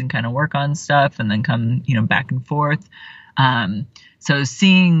east and kind of work on stuff and then come back and forth. So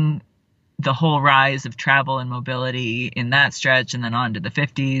seeing the whole rise of travel and mobility in that stretch, and then on to the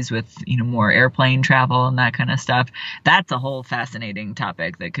 50s with more airplane travel and that kind of stuff, that's a whole fascinating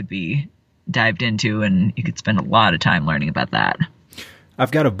topic that could be dived into, and you could spend a lot of time learning about that.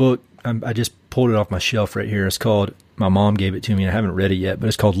 I've got a book. I just pulled it off my shelf right here. It's called, my mom gave it to me. I haven't read it yet, but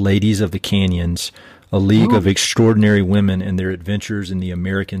it's called Ladies of the Canyons, A League of Extraordinary Women and Their Adventures in the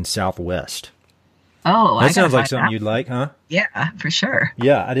American Southwest. Oh, that sounds like something you'd like, huh? Yeah, for sure.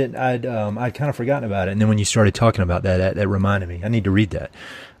 Yeah, I'd kind of forgotten about it, and then when you started talking about that reminded me. I need to read that.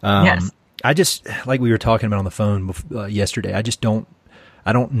 Yes. I just, like we were talking about on the phone yesterday,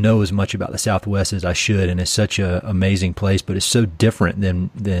 I don't know as much about the Southwest as I should, and it's such a amazing place, but it's so different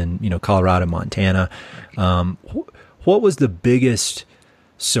than Colorado, Montana. What was the biggest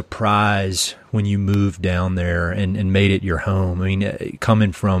surprise when you moved down there and made it your home? I mean,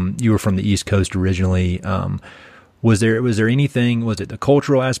 you were from the East Coast originally. Was there anything? Was it the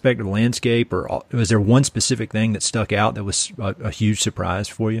cultural aspect of the landscape, or was there one specific thing that stuck out that was a huge surprise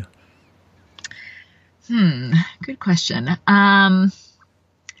for you? Good question.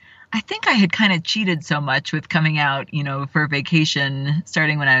 I think I had kind of cheated so much with coming out, for vacation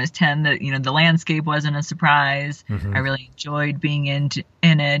starting when I was 10 that, the landscape wasn't a surprise. Mm-hmm. I really enjoyed being in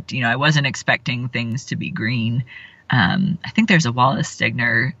it. I wasn't expecting things to be green. I think there's a Wallace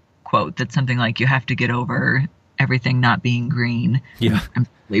Stegner quote that's something like, you have to get over everything not being green. Yeah. I'm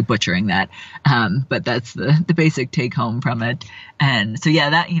probably butchering that. But that's the basic take home from it. And so, yeah,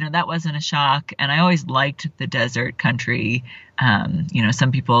 that wasn't a shock. And I always liked the desert country.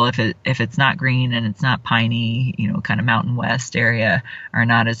 Some people, if it's not green and it's not piney, kind of Mountain West area, are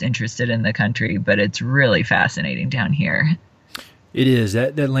not as interested in the country, but it's really fascinating down here. It is.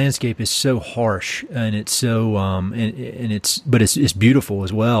 That landscape is so harsh, and it's so but it's beautiful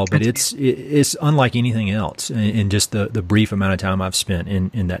as well. But it's unlike anything else in just the brief amount of time I've spent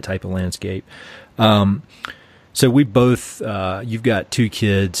in that type of landscape. So we both, you've got 2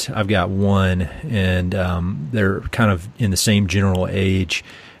 kids, I've got 1, and they're kind of in the same general age,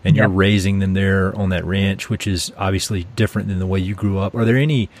 and you're raising them there on that ranch, which is obviously different than the way you grew up. Are there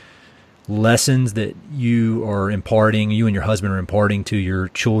any lessons that you and your husband are imparting to your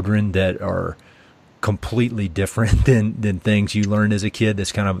children that are completely different than things you learned as a kid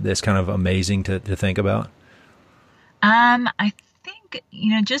that's kind of amazing to think about? I think,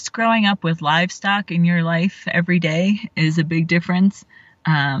 just growing up with livestock in your life every day is a big difference.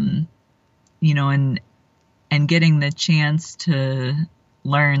 And getting the chance to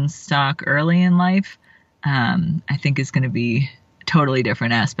learn stock early in life, I think is going to be a totally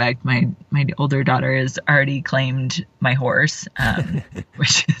different aspect. My older daughter has already claimed my horse,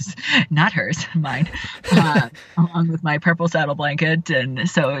 which is not hers, mine, along with my purple saddle blanket. And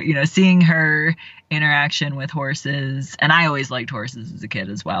so, seeing her interaction with horses, and I always liked horses as a kid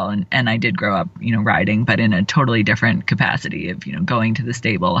as well. And I did grow up, riding, but in a totally different capacity of, going to the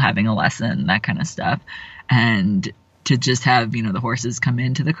stable, having a lesson, that kind of stuff. And to just have, the horses come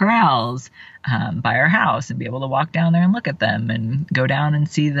into the corrals by our house and be able to walk down there and look at them and go down and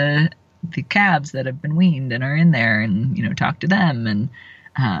see the calves that have been weaned and are in there and, talk to them.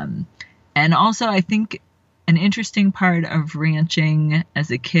 And also I think an interesting part of ranching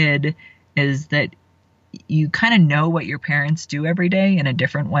as a kid is that you kind of know what your parents do every day in a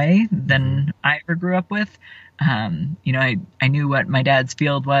different way than I ever grew up with. I knew what my dad's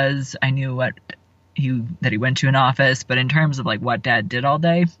field was. I knew that he went to an office, but in terms of like what dad did all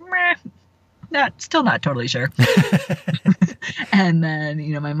day, still not totally sure. And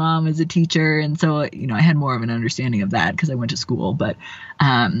then, my mom is a teacher. And so, I had more of an understanding of that because I went to school. But,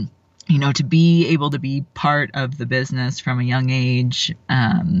 to be able to be part of the business from a young age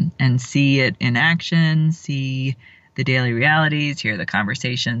and see it in action, see the daily realities, hear the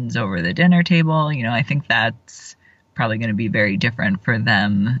conversations over the dinner table, I think that's probably going to be very different for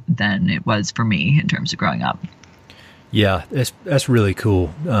them than it was for me in terms of growing up. Yeah, that's really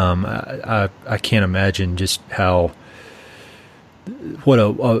cool. I can't imagine just what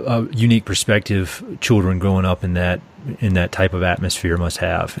a unique perspective children growing up in that type of atmosphere must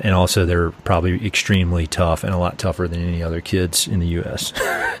have. And also they're probably extremely tough and a lot tougher than any other kids in the U.S.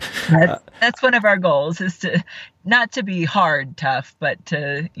 That's one of our goals, is to not to be hard tough, but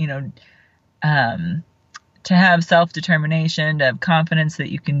to, to have self-determination, to have confidence that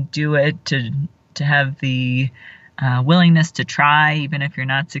you can do it, to have the willingness to try, even if you're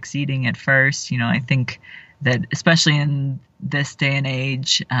not succeeding at first. I think that especially in this day and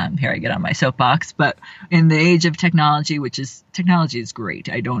age, here I get on my soapbox, but in the age of technology, technology is great.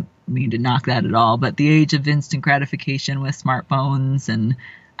 I don't mean to knock that at all, but the age of instant gratification with smartphones and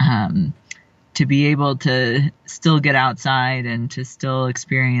to be able to still get outside and to still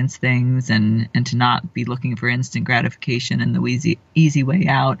experience things and to not be looking for instant gratification and the easy way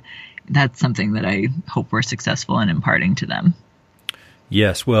out, that's something that I hope we're successful in imparting to them.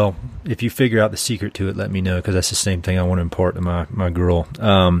 Yes. Well, if you figure out the secret to it, let me know, because that's the same thing I want to impart to my girl.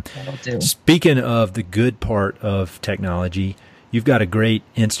 Speaking of the good part of technology, you've got a great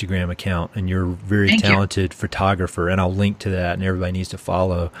Instagram account and you're a very talented photographer, and I'll link to that and everybody needs to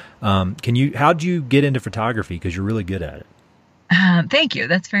follow. How'd you get into photography? Because you're really good at it. Thank you.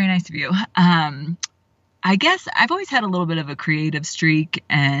 That's very nice of you. I guess I've always had a little bit of a creative streak,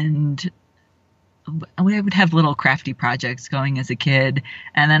 and we would have little crafty projects going as a kid.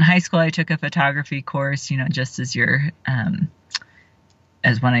 And then high school, I took a photography course, just as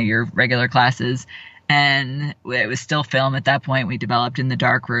as one of your regular classes. And it was still film at that point. We developed in the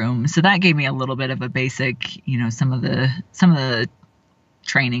dark room. So that gave me a little bit of a basic, some of the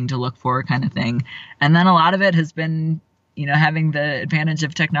training to look for kind of thing. And then a lot of it has been, having the advantage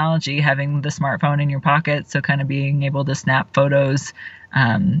of technology, having the smartphone in your pocket. So kind of being able to snap photos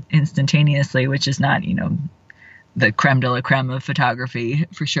instantaneously, which is not, the creme de la creme of photography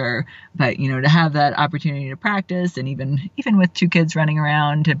for sure. But, to have that opportunity to practice, and even with two kids running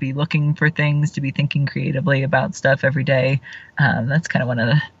around, to be looking for things, to be thinking creatively about stuff every day. That's kind of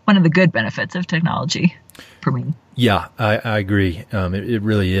one of the good benefits of technology for me. Yeah, I agree. It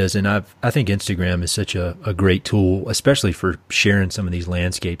really is. And I think Instagram is such a great tool, especially for sharing some of these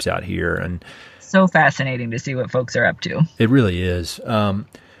landscapes out here. And so fascinating to see what folks are up to. It really is.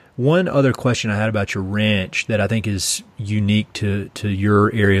 One other question I had about your ranch that I think is unique to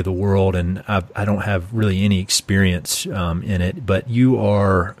your area of the world, and I don't have really any experience in it, but you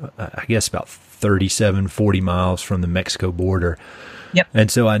are, I guess, about 40 miles from the Mexico border. Yep. And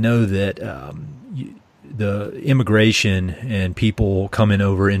so I know that the immigration and people coming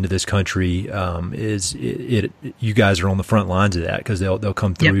over into this country you guys are on the front lines of that, because they'll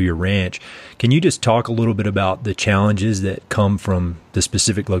come through your ranch. Can you just talk a little bit about the challenges that come from the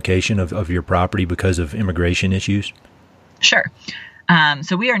specific location of your property because of immigration issues? Sure.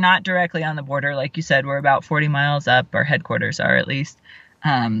 So we are not directly on the border. Like you said, we're about 40 miles up. Our headquarters are, at least.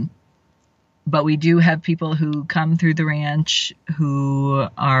 But we do have people who come through the ranch who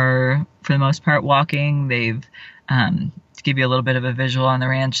are, for the most part, walking. They've, to give you a little bit of a visual on the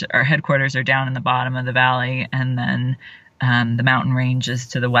ranch, our headquarters are down in the bottom of the valley, and then the mountain range is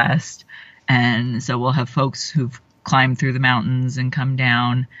to the west. And so we'll have folks who've climbed through the mountains and come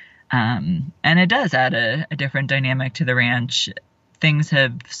down. And it does add a different dynamic to the ranch. Things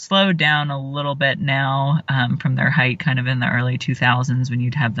have slowed down a little bit now from their height kind of in the early 2000s, when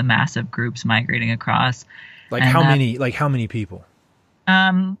you'd have the massive groups migrating across. How many people?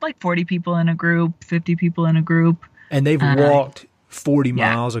 Like 40 people in a group, 50 people in a group. And they've walked 40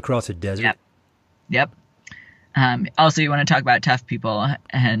 miles across a desert? Yep. Also, you want to talk about tough people.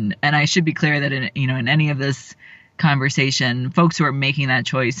 And I should be clear that in any of this conversation, folks who are making that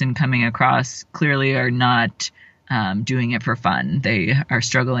choice and coming across clearly are not doing it for fun. They are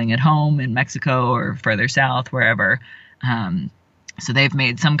struggling at home in Mexico or further south, wherever. So they've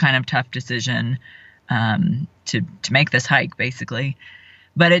made some kind of tough decision to make this hike, basically.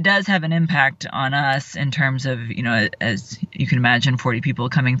 But it does have an impact on us in terms of, as you can imagine, 40 people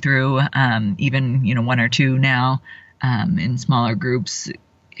coming through, even, one or two now in smaller groups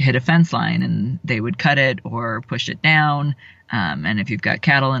hit a fence line and they would cut it or push it down. And if you've got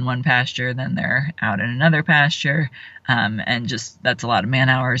cattle in one pasture, then they're out in another pasture. And just that's a lot of man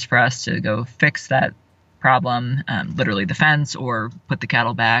hours for us to go fix that problem, literally the fence, or put the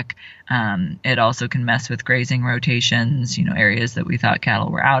cattle back. It also can mess with grazing rotations, areas that we thought cattle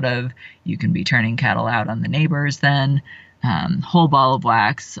were out of. You can be turning cattle out on the neighbors then. Whole ball of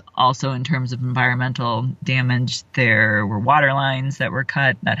wax. Also, in terms of environmental damage, there were water lines that were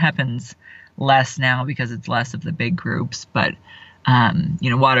cut. That happens less now because it's less of the big groups, but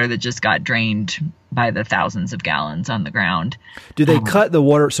water that just got drained by the thousands of gallons on the ground. Do they cut the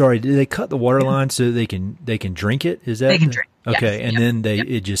water? Sorry, do they cut the water line so they can drink it? Is that they can drink? Okay, yes. And then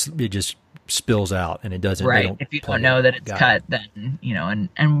it just spills out and it doesn't. Right. If you don't know that it's cut, then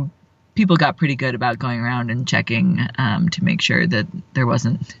and people got pretty good about going around and checking to make sure that there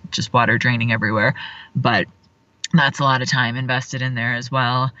wasn't just water draining everywhere. But that's a lot of time invested in there as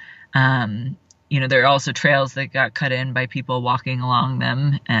well. There are also trails that got cut in by people walking along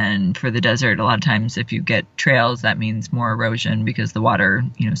them. And for the desert, a lot of times if you get trails, that means more erosion because the water,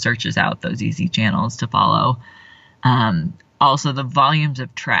 searches out those easy channels to follow. Also, the volumes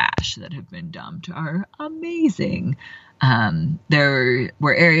of trash that have been dumped are amazing. There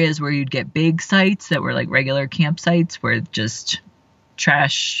were areas where you'd get big sites that were like regular campsites where just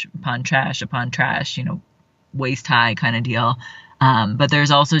trash upon trash upon trash, waist high kind of deal. But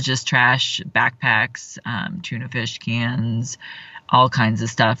there's also just trash, backpacks, tuna fish cans, all kinds of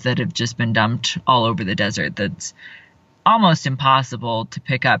stuff that have just been dumped all over the desert that's almost impossible to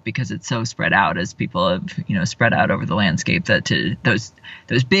pick up because it's so spread out as people have, spread out over the landscape that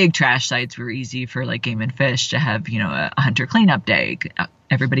those big trash sites were easy for like game and fish to have, a hunter cleanup day.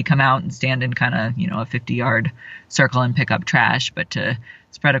 Everybody come out and stand in kind of, a 50-yard circle and pick up trash. But to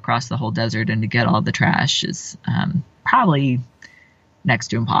spread across the whole desert and to get all the trash is probably next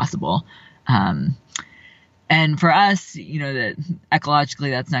to impossible. And for us, that ecologically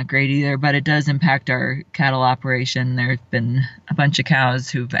that's not great either, but it does impact our cattle operation. There's been a bunch of cows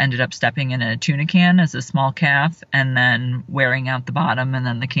who've ended up stepping in a tuna can as a small calf and then wearing out the bottom, and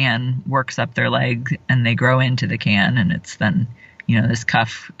then the can works up their leg and they grow into the can, and it's then, this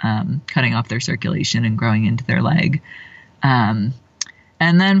cuff cutting off their circulation and growing into their leg. And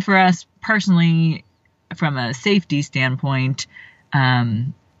then for us personally, from a safety standpoint,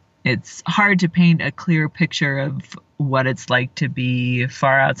 it's hard to paint a clear picture of what it's like to be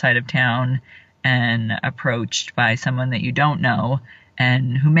far outside of town and approached by someone that you don't know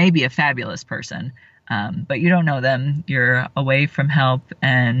and who may be a fabulous person, but you don't know them. You're away from help,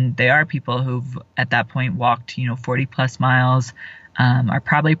 and they are people who've at that point walked, 40 plus miles, are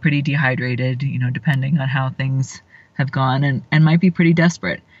probably pretty dehydrated, depending on how things have gone, and might be pretty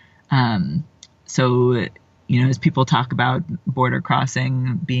desperate. So as people talk about border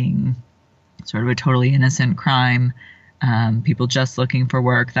crossing being sort of a totally innocent crime, people just looking for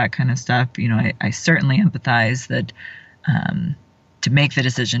work, that kind of stuff, I certainly empathize that to make the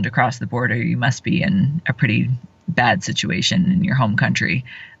decision to cross the border, you must be in a pretty bad situation in your home country.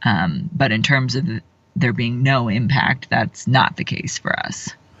 But in terms of there being no impact, that's not the case for us.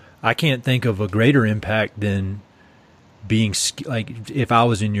 I can't think of a greater impact than being like if I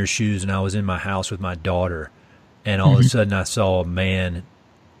was in your shoes and I was in my house with my daughter, and all of a sudden I saw a man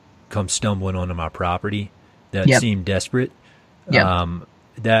come stumbling onto my property that seemed desperate.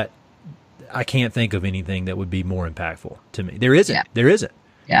 That I can't think of anything that would be more impactful to me. There isn't. There isn't.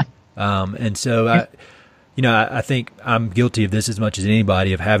 Yeah. And so I think I'm guilty of this as much as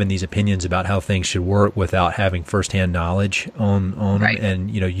anybody, of having these opinions about how things should work without having firsthand knowledge on right. them. And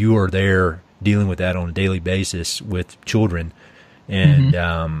you are there dealing with that on a daily basis with children, and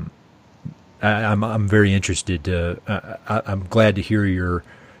I'm very interested to. I'm glad to hear your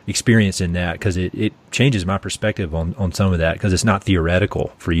experience in that, because it changes my perspective on some of that, because it's not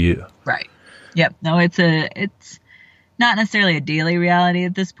theoretical for you. Right. Yep. No, it's not necessarily a daily reality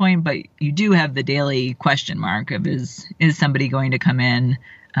at this point, but you do have the daily question mark of is somebody going to come in?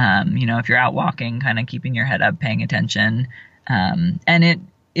 If you're out walking, kind of keeping your head up, paying attention, and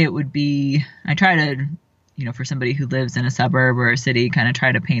it would be. I try to. For somebody who lives in a suburb or a city, kind of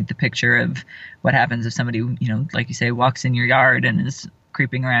try to paint the picture of what happens if somebody, like you say, walks in your yard and is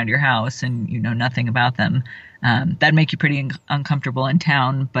creeping around your house and you know nothing about them. That'd make you pretty uncomfortable in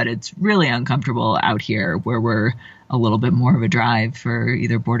town, but it's really uncomfortable out here where we're a little bit more of a drive for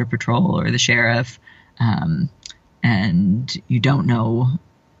either Border Patrol or the sheriff. And you don't know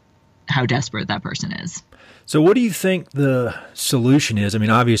how desperate that person is. So what do you think the solution is? I mean,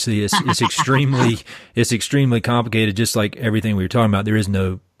 obviously it's extremely complicated, just like everything we were talking about. There is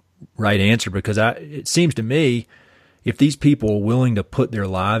no right answer because it seems to me if these people are willing to put their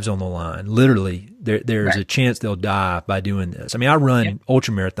lives on the line, literally there's a chance they'll die by doing this. I mean, I run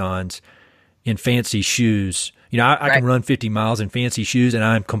ultra marathons in fancy shoes. You know, I can run 50 miles in fancy shoes and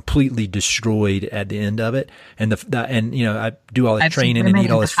I'm completely destroyed at the end of it. And and you know, I do all this training and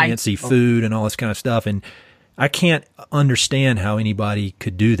eat all this fancy food and all this kind of stuff. And I can't understand how anybody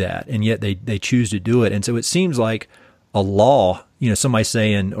could do that. And yet they choose to do it. And so it seems like a law, you know, somebody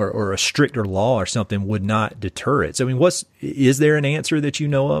saying, or a stricter law or something would not deter it. So, I mean, is there an answer that you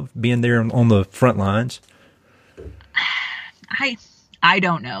know of being there on the front lines? I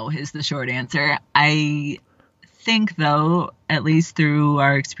don't know is the short answer. I think, though, at least through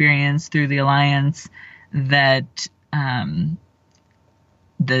our experience through the Alliance, that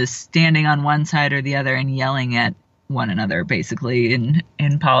the standing on one side or the other and yelling at one another, basically in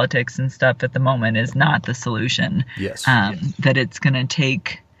politics and stuff at the moment, is not the solution. Yes. That it's going to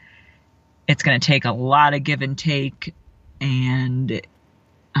take a lot of give and take, and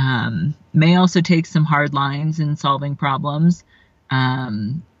may also take some hard lines in solving problems.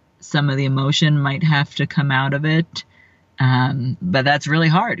 Some of the emotion might have to come out of it. But that's really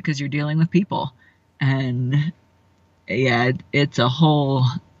hard because you're dealing with people. And yeah, it's a whole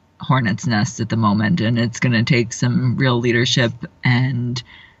hornet's nest at the moment. And it's going to take some real leadership and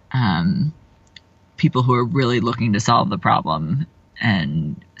people who are really looking to solve the problem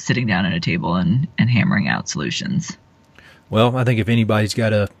and sitting down at a table and hammering out solutions. Well, I think if anybody's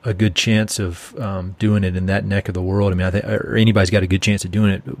got a good chance of doing it in that neck of the world, I mean, or anybody's got a good chance of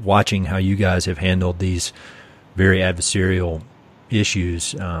doing it, watching how you guys have handled these very adversarial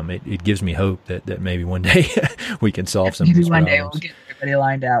issues, it gives me hope that maybe one day we can solve some of these problems. Maybe one day we'll get everybody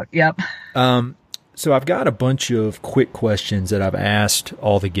lined out. Yep. So I've got a bunch of quick questions that I've asked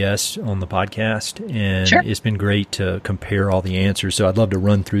all the guests on the podcast, and It's been great to compare all the answers. So I'd love to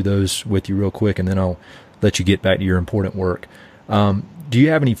run through those with you real quick, and then I'll let you get back to your important work. Do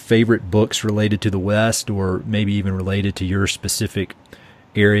you have any favorite books related to the West, or maybe even related to your specific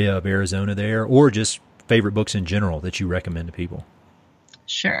area of Arizona there, or just favorite books in general that you recommend to people?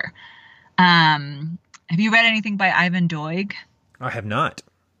 Sure. Have you read anything by Ivan Doig? I have not.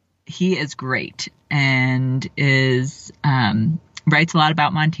 He is great and is writes a lot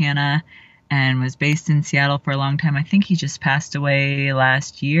about Montana and was based in Seattle for a long time. I think he just passed away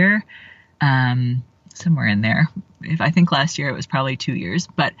last year. Somewhere in there. I think last year it was probably 2 years.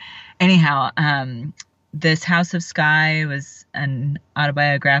 But anyhow, this House of Sky was an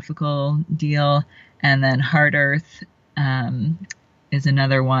autobiographical deal. And then Hard Earth is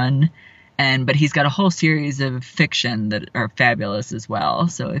another one. But he's got a whole series of fiction that are fabulous as well.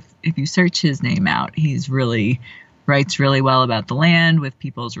 So if you search his name out, he's writes really well about the land, with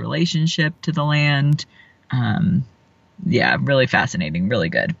people's relationship to the land. Yeah, really fascinating, really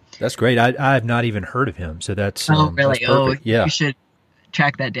good. That's great. I have not even heard of him, so that's really? That's perfect. Yeah, you should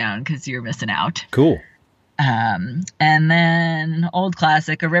track that down because you're missing out. Cool. And then old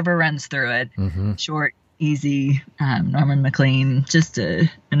classic, A River Runs Through It. Mm-hmm. Short, easy. Norman Maclean. Just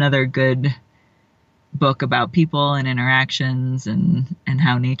another good book about people and interactions and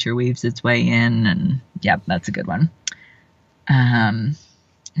how nature weaves its way in. And yeah, that's a good one. And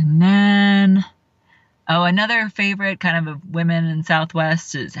then. Oh, another favorite kind of women in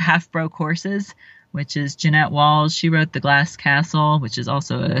Southwest is Half Broke Horses, which is Jeanette Walls. She wrote The Glass Castle, which is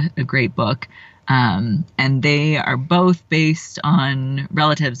also a great book. And they are both based on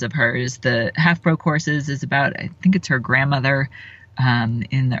relatives of hers. The Half Broke Horses is about, I think it's her grandmother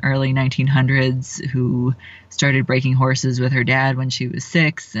in the early 1900s who started breaking horses with her dad when she was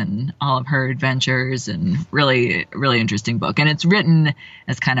 6, and all of her adventures, and really, really interesting book. And it's written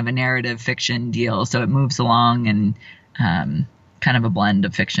as kind of a narrative fiction deal, so it moves along and kind of a blend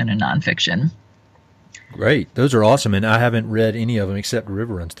of fiction and nonfiction. Great. Those are awesome. And I haven't read any of them except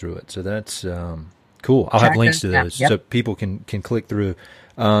River Runs Through It. So that's cool. I'll have links to those so people can click through.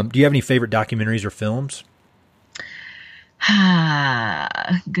 Do you have any favorite documentaries or films?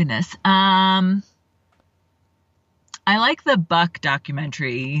 Goodness. I like the Buck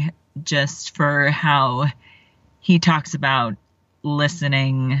documentary just for how he talks about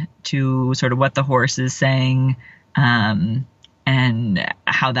listening to sort of what the horse is saying, and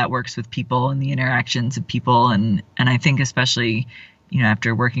how that works with people and the interactions of people. And I think especially,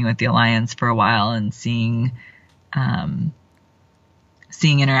 after working with the Alliance for a while and seeing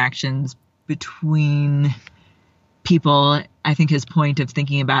interactions between people, I think his point of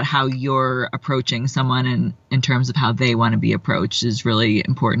thinking about how you're approaching someone in terms of how they want to be approached is really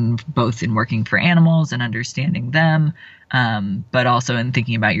important, both in working for animals and understanding them, but also in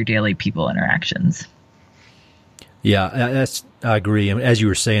thinking about your daily people interactions. Yeah, I agree. I mean, as you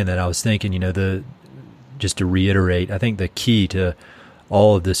were saying that, I was thinking, just to reiterate, I think the key to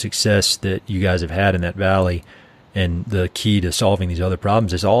all of the success that you guys have had in that valley and the key to solving these other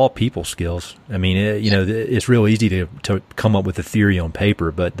problems is all people skills. I mean, it's real easy to come up with a theory on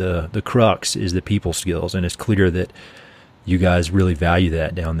paper, but the crux is the people skills. And it's clear that you guys really value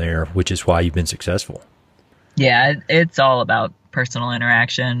that down there, which is why you've been successful. Yeah, it's all about personal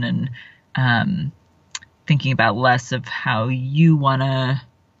interaction and thinking about less of how you want to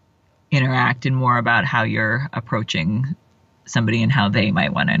interact and more about how you're approaching somebody and how they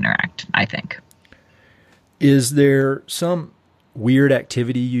might want to interact, I think. Is there some weird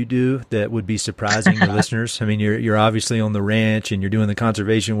activity you do that would be surprising to listeners? I mean, you're obviously on the ranch and you're doing the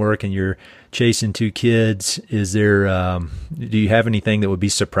conservation work and you're chasing 2 kids. Is there, do you have anything that would be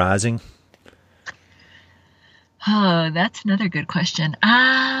surprising? Oh, that's another good question.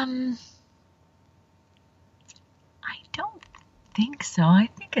 I don't think so. I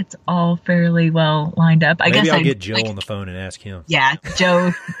think it's all fairly well lined up. Maybe I'll get Joe on the phone and ask him. Yeah,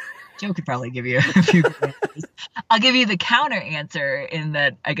 Joe could probably give you a few answers. I'll give you the counter answer in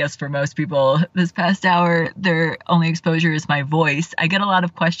that I guess for most people this past hour, their only exposure is my voice. I get a lot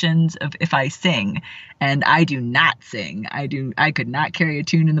of questions of if I sing, and I do not sing. I could not carry a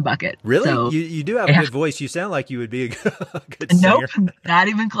tune in the bucket. Really? So, you do have a good voice. You sound like you would be a good singer. Nope, not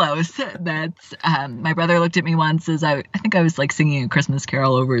even close. That's my brother looked at me once as I think I was like singing a Christmas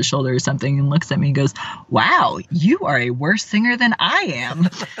carol over his shoulder or something, and looks at me and goes, "Wow, you are a worse singer than I am."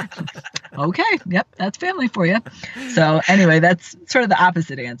 Okay, yep, that's family for you. So anyway, that's sort of the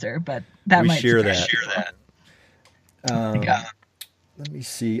opposite answer, but that might share that. Let me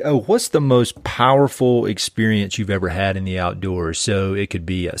see. Oh, what's the most powerful experience you've ever had in the outdoors? So it could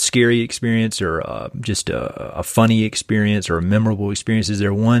be a scary experience or just a funny experience or a memorable experience. Is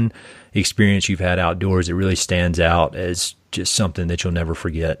there one experience you've had outdoors that really stands out as just something that you'll never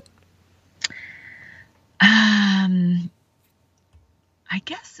forget? I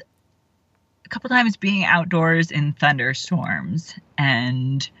guess a couple times being outdoors in thunderstorms,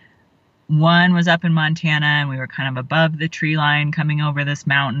 and one was up in Montana and we were kind of above the tree line coming over this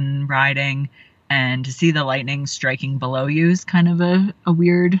mountain riding, and to see the lightning striking below you is kind of a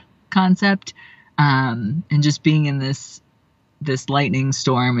weird concept. And just being in this lightning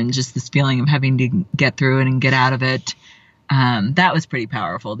storm and just this feeling of having to get through it and get out of it. That was pretty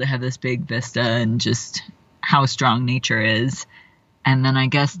powerful to have this big vista and just how strong nature is. And then I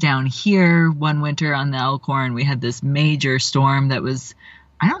guess down here one winter on the Elkhorn, we had this major storm that was,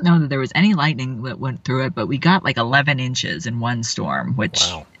 I don't know that there was any lightning that went through it, but we got like 11 inches in one storm, which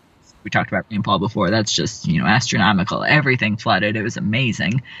wow. We talked about rainfall before. That's just, astronomical. Everything flooded. It was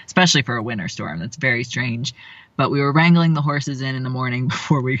amazing, especially for a winter storm. That's very strange. But we were wrangling the horses in the morning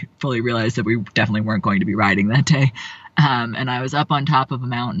before we fully realized that we definitely weren't going to be riding that day. And I was up on top of a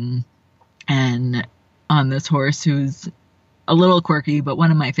mountain and on this horse who's a little quirky, but one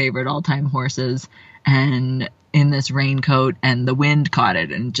of my favorite all-time horses, and in this raincoat, and the wind caught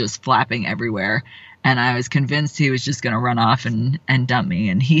it and just flapping everywhere. And I was convinced he was just going to run off and dump me.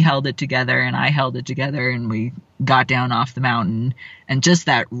 And he held it together and I held it together, and we got down off the mountain. And just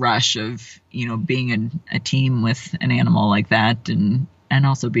that rush of, being a team with an animal like that, and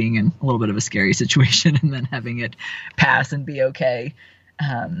also being in a little bit of a scary situation and then having it pass and be okay.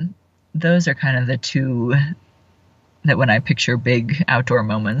 Those are kind of the two that when I picture big outdoor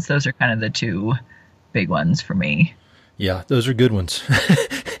moments, those are kind of the two big ones for me. Yeah, those are good ones.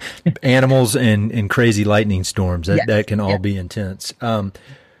 Animals and crazy lightning storms, that can all be intense. Do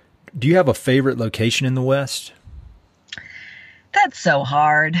you have a favorite location in the West? That's so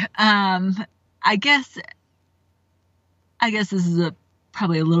hard. I guess this is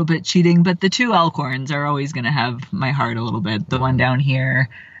probably a little bit cheating, but the 2 Elkhorns are always going to have my heart a little bit. The one down here,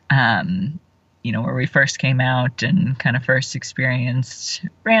 where we first came out and kind of first experienced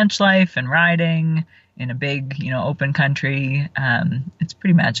ranch life and riding in a big, open country. It's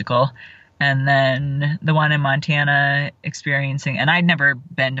pretty magical. And then the one in Montana experiencing, and I'd never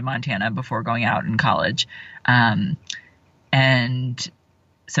been to Montana before going out in college. And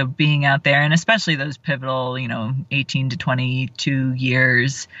so being out there, and especially those pivotal, 18 to 22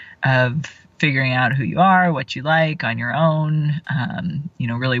 years of figuring out who you are, what you like on your own,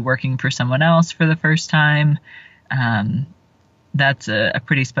 really working for someone else for the first time. That's a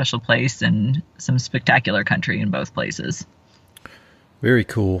pretty special place and some spectacular country in both places. Very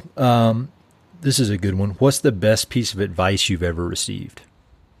cool. This is a good one. What's the best piece of advice you've ever received?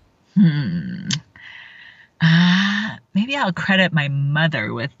 Maybe I'll credit my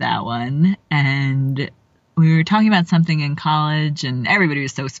mother with that one. And we were talking about something in college, and everybody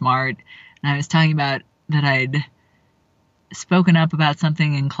was so smart. And I was talking about that I'd spoken up about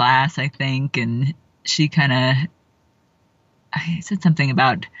something in class, I think, and I said something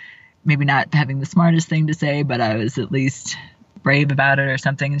about maybe not having the smartest thing to say, but I was at least brave about it or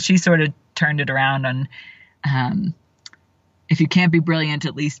something. And she sort of turned it around on, if you can't be brilliant,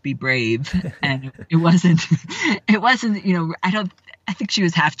 at least be brave. And it wasn't, I think she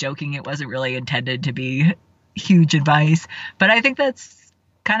was half joking. It wasn't really intended to be huge advice, but I think that's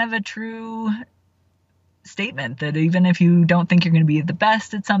kind of a true statement, that even if you don't think you're going to be the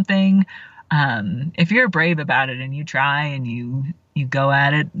best at something, if you're brave about it and you try and you go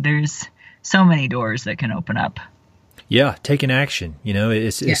at it, there's so many doors that can open up. Yeah, taking action.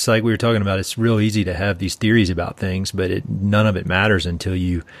 It's like we were talking about. It's real easy to have these theories about things, but none of it matters until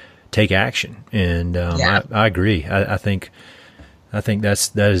you take action. And I agree. I think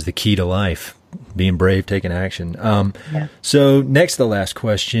that is the key to life: being brave, taking action. So next, the last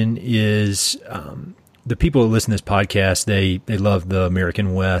question is. The people who listen to this podcast, they love the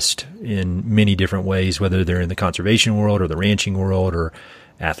American West in many different ways, whether they're in the conservation world or the ranching world or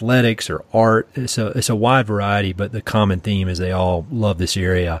athletics or art. It's a wide variety, but the common theme is they all love this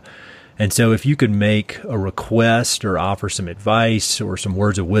area. And so if you could make a request or offer some advice or some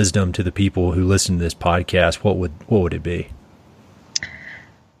words of wisdom to the people who listen to this podcast, what would it be?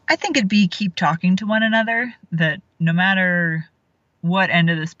 I think it'd be keep talking to one another, that no matter what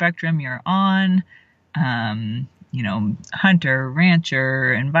end of the spectrum you're on, hunter,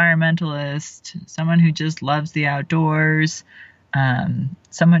 rancher, environmentalist, someone who just loves the outdoors,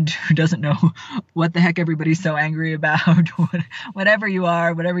 someone who doesn't know what the heck everybody's so angry about, whatever you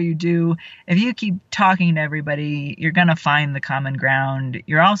are, whatever you do, if you keep talking to everybody, you're going to find the common ground.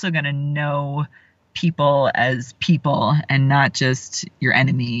 You're also going to know people as people and not just your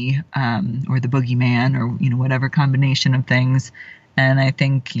enemy, or the boogeyman, or, whatever combination of things. And I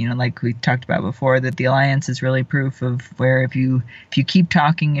think, like we talked about before, that the Alliance is really proof of where if you keep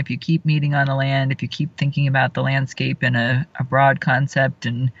talking, if you keep meeting on the land, if you keep thinking about the landscape in a broad concept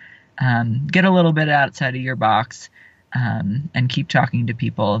and get a little bit outside of your box and keep talking to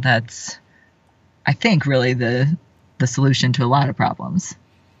people, that's, I think, really the solution to a lot of problems.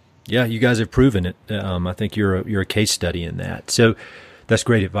 Yeah, you guys have proven it. I think you're a case study in that. So that's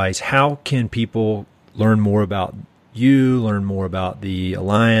great advice. How can people learn more about you, learn more about the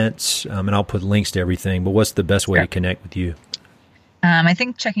Alliance, and I'll put links to everything, but what's the best way to connect with you? I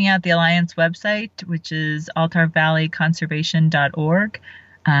think checking out the Alliance website, which is altarvalleyconservation.org,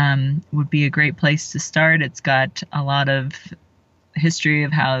 would be a great place to start. It's got a lot of history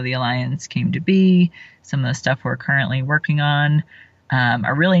of how the Alliance came to be, some of the stuff we're currently working on,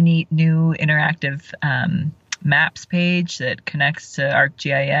 a really neat new interactive maps page that connects to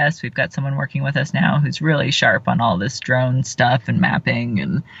ArcGIS. We've got someone working with us now who's really sharp on all this drone stuff and mapping,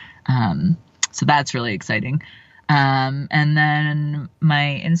 and so that's really exciting. And then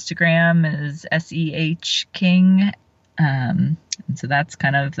my Instagram is SEHKing, and so that's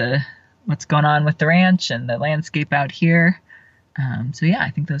kind of what's going on with the ranch and the landscape out here. So yeah,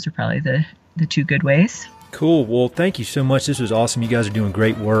 I think those are probably the two good ways. Cool. Well, thank you so much. This was awesome. You guys are doing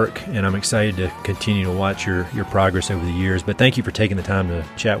great work, and I'm excited to continue to watch your progress over the years. But thank you for taking the time to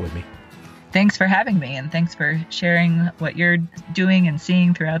chat with me. Thanks for having me, and thanks for sharing what you're doing and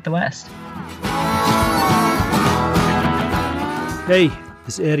seeing throughout the West. Hey,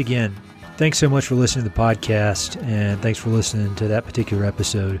 it's Ed again. Thanks so much for listening to the podcast, and thanks for listening to that particular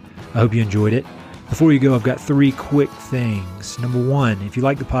episode. I hope you enjoyed it. Before you go, I've got 3 quick things. Number 1, if you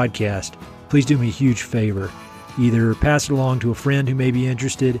like the podcast, please do me a huge favor. Either pass it along to a friend who may be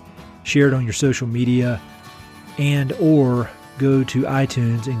interested, share it on your social media, or go to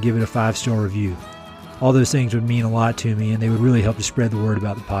iTunes and give it a 5-star review. All those things would mean a lot to me, and they would really help to spread the word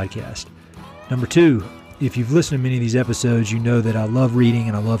about the podcast. Number 2, if you've listened to many of these episodes, you know that I love reading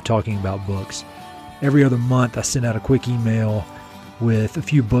and I love talking about books. Every other month, I send out a quick email with a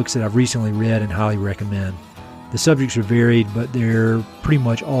few books that I've recently read and highly recommend. The subjects are varied, but they're pretty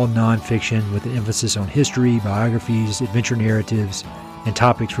much all nonfiction with an emphasis on history, biographies, adventure narratives, and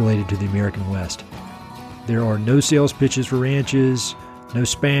topics related to the American West. There are no sales pitches for ranches, no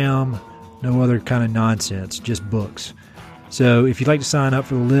spam, no other kind of nonsense, just books. So if you'd like to sign up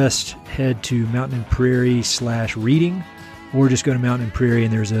for the list, head to Mountain and Prairie/reading, or just go to Mountain and Prairie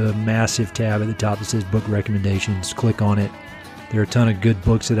and there's a massive tab at the top that says book recommendations. Click on it. There are a ton of good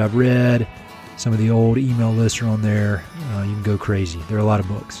books that I've read. Some of the old email lists are on there. You can go crazy. There are a lot of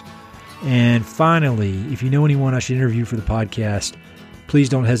books. And finally, if you know anyone I should interview for the podcast, please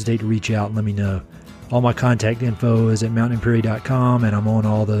don't hesitate to reach out and let me know. All my contact info is at mountainandprairie.com, and I'm on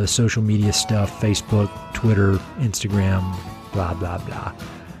all the social media stuff, Facebook, Twitter, Instagram, blah, blah, blah.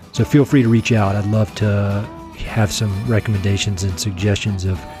 So feel free to reach out. I'd love to have some recommendations and suggestions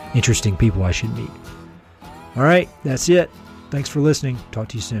of interesting people I should meet. All right, that's it. Thanks for listening. Talk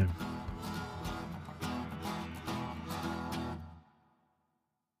to you soon.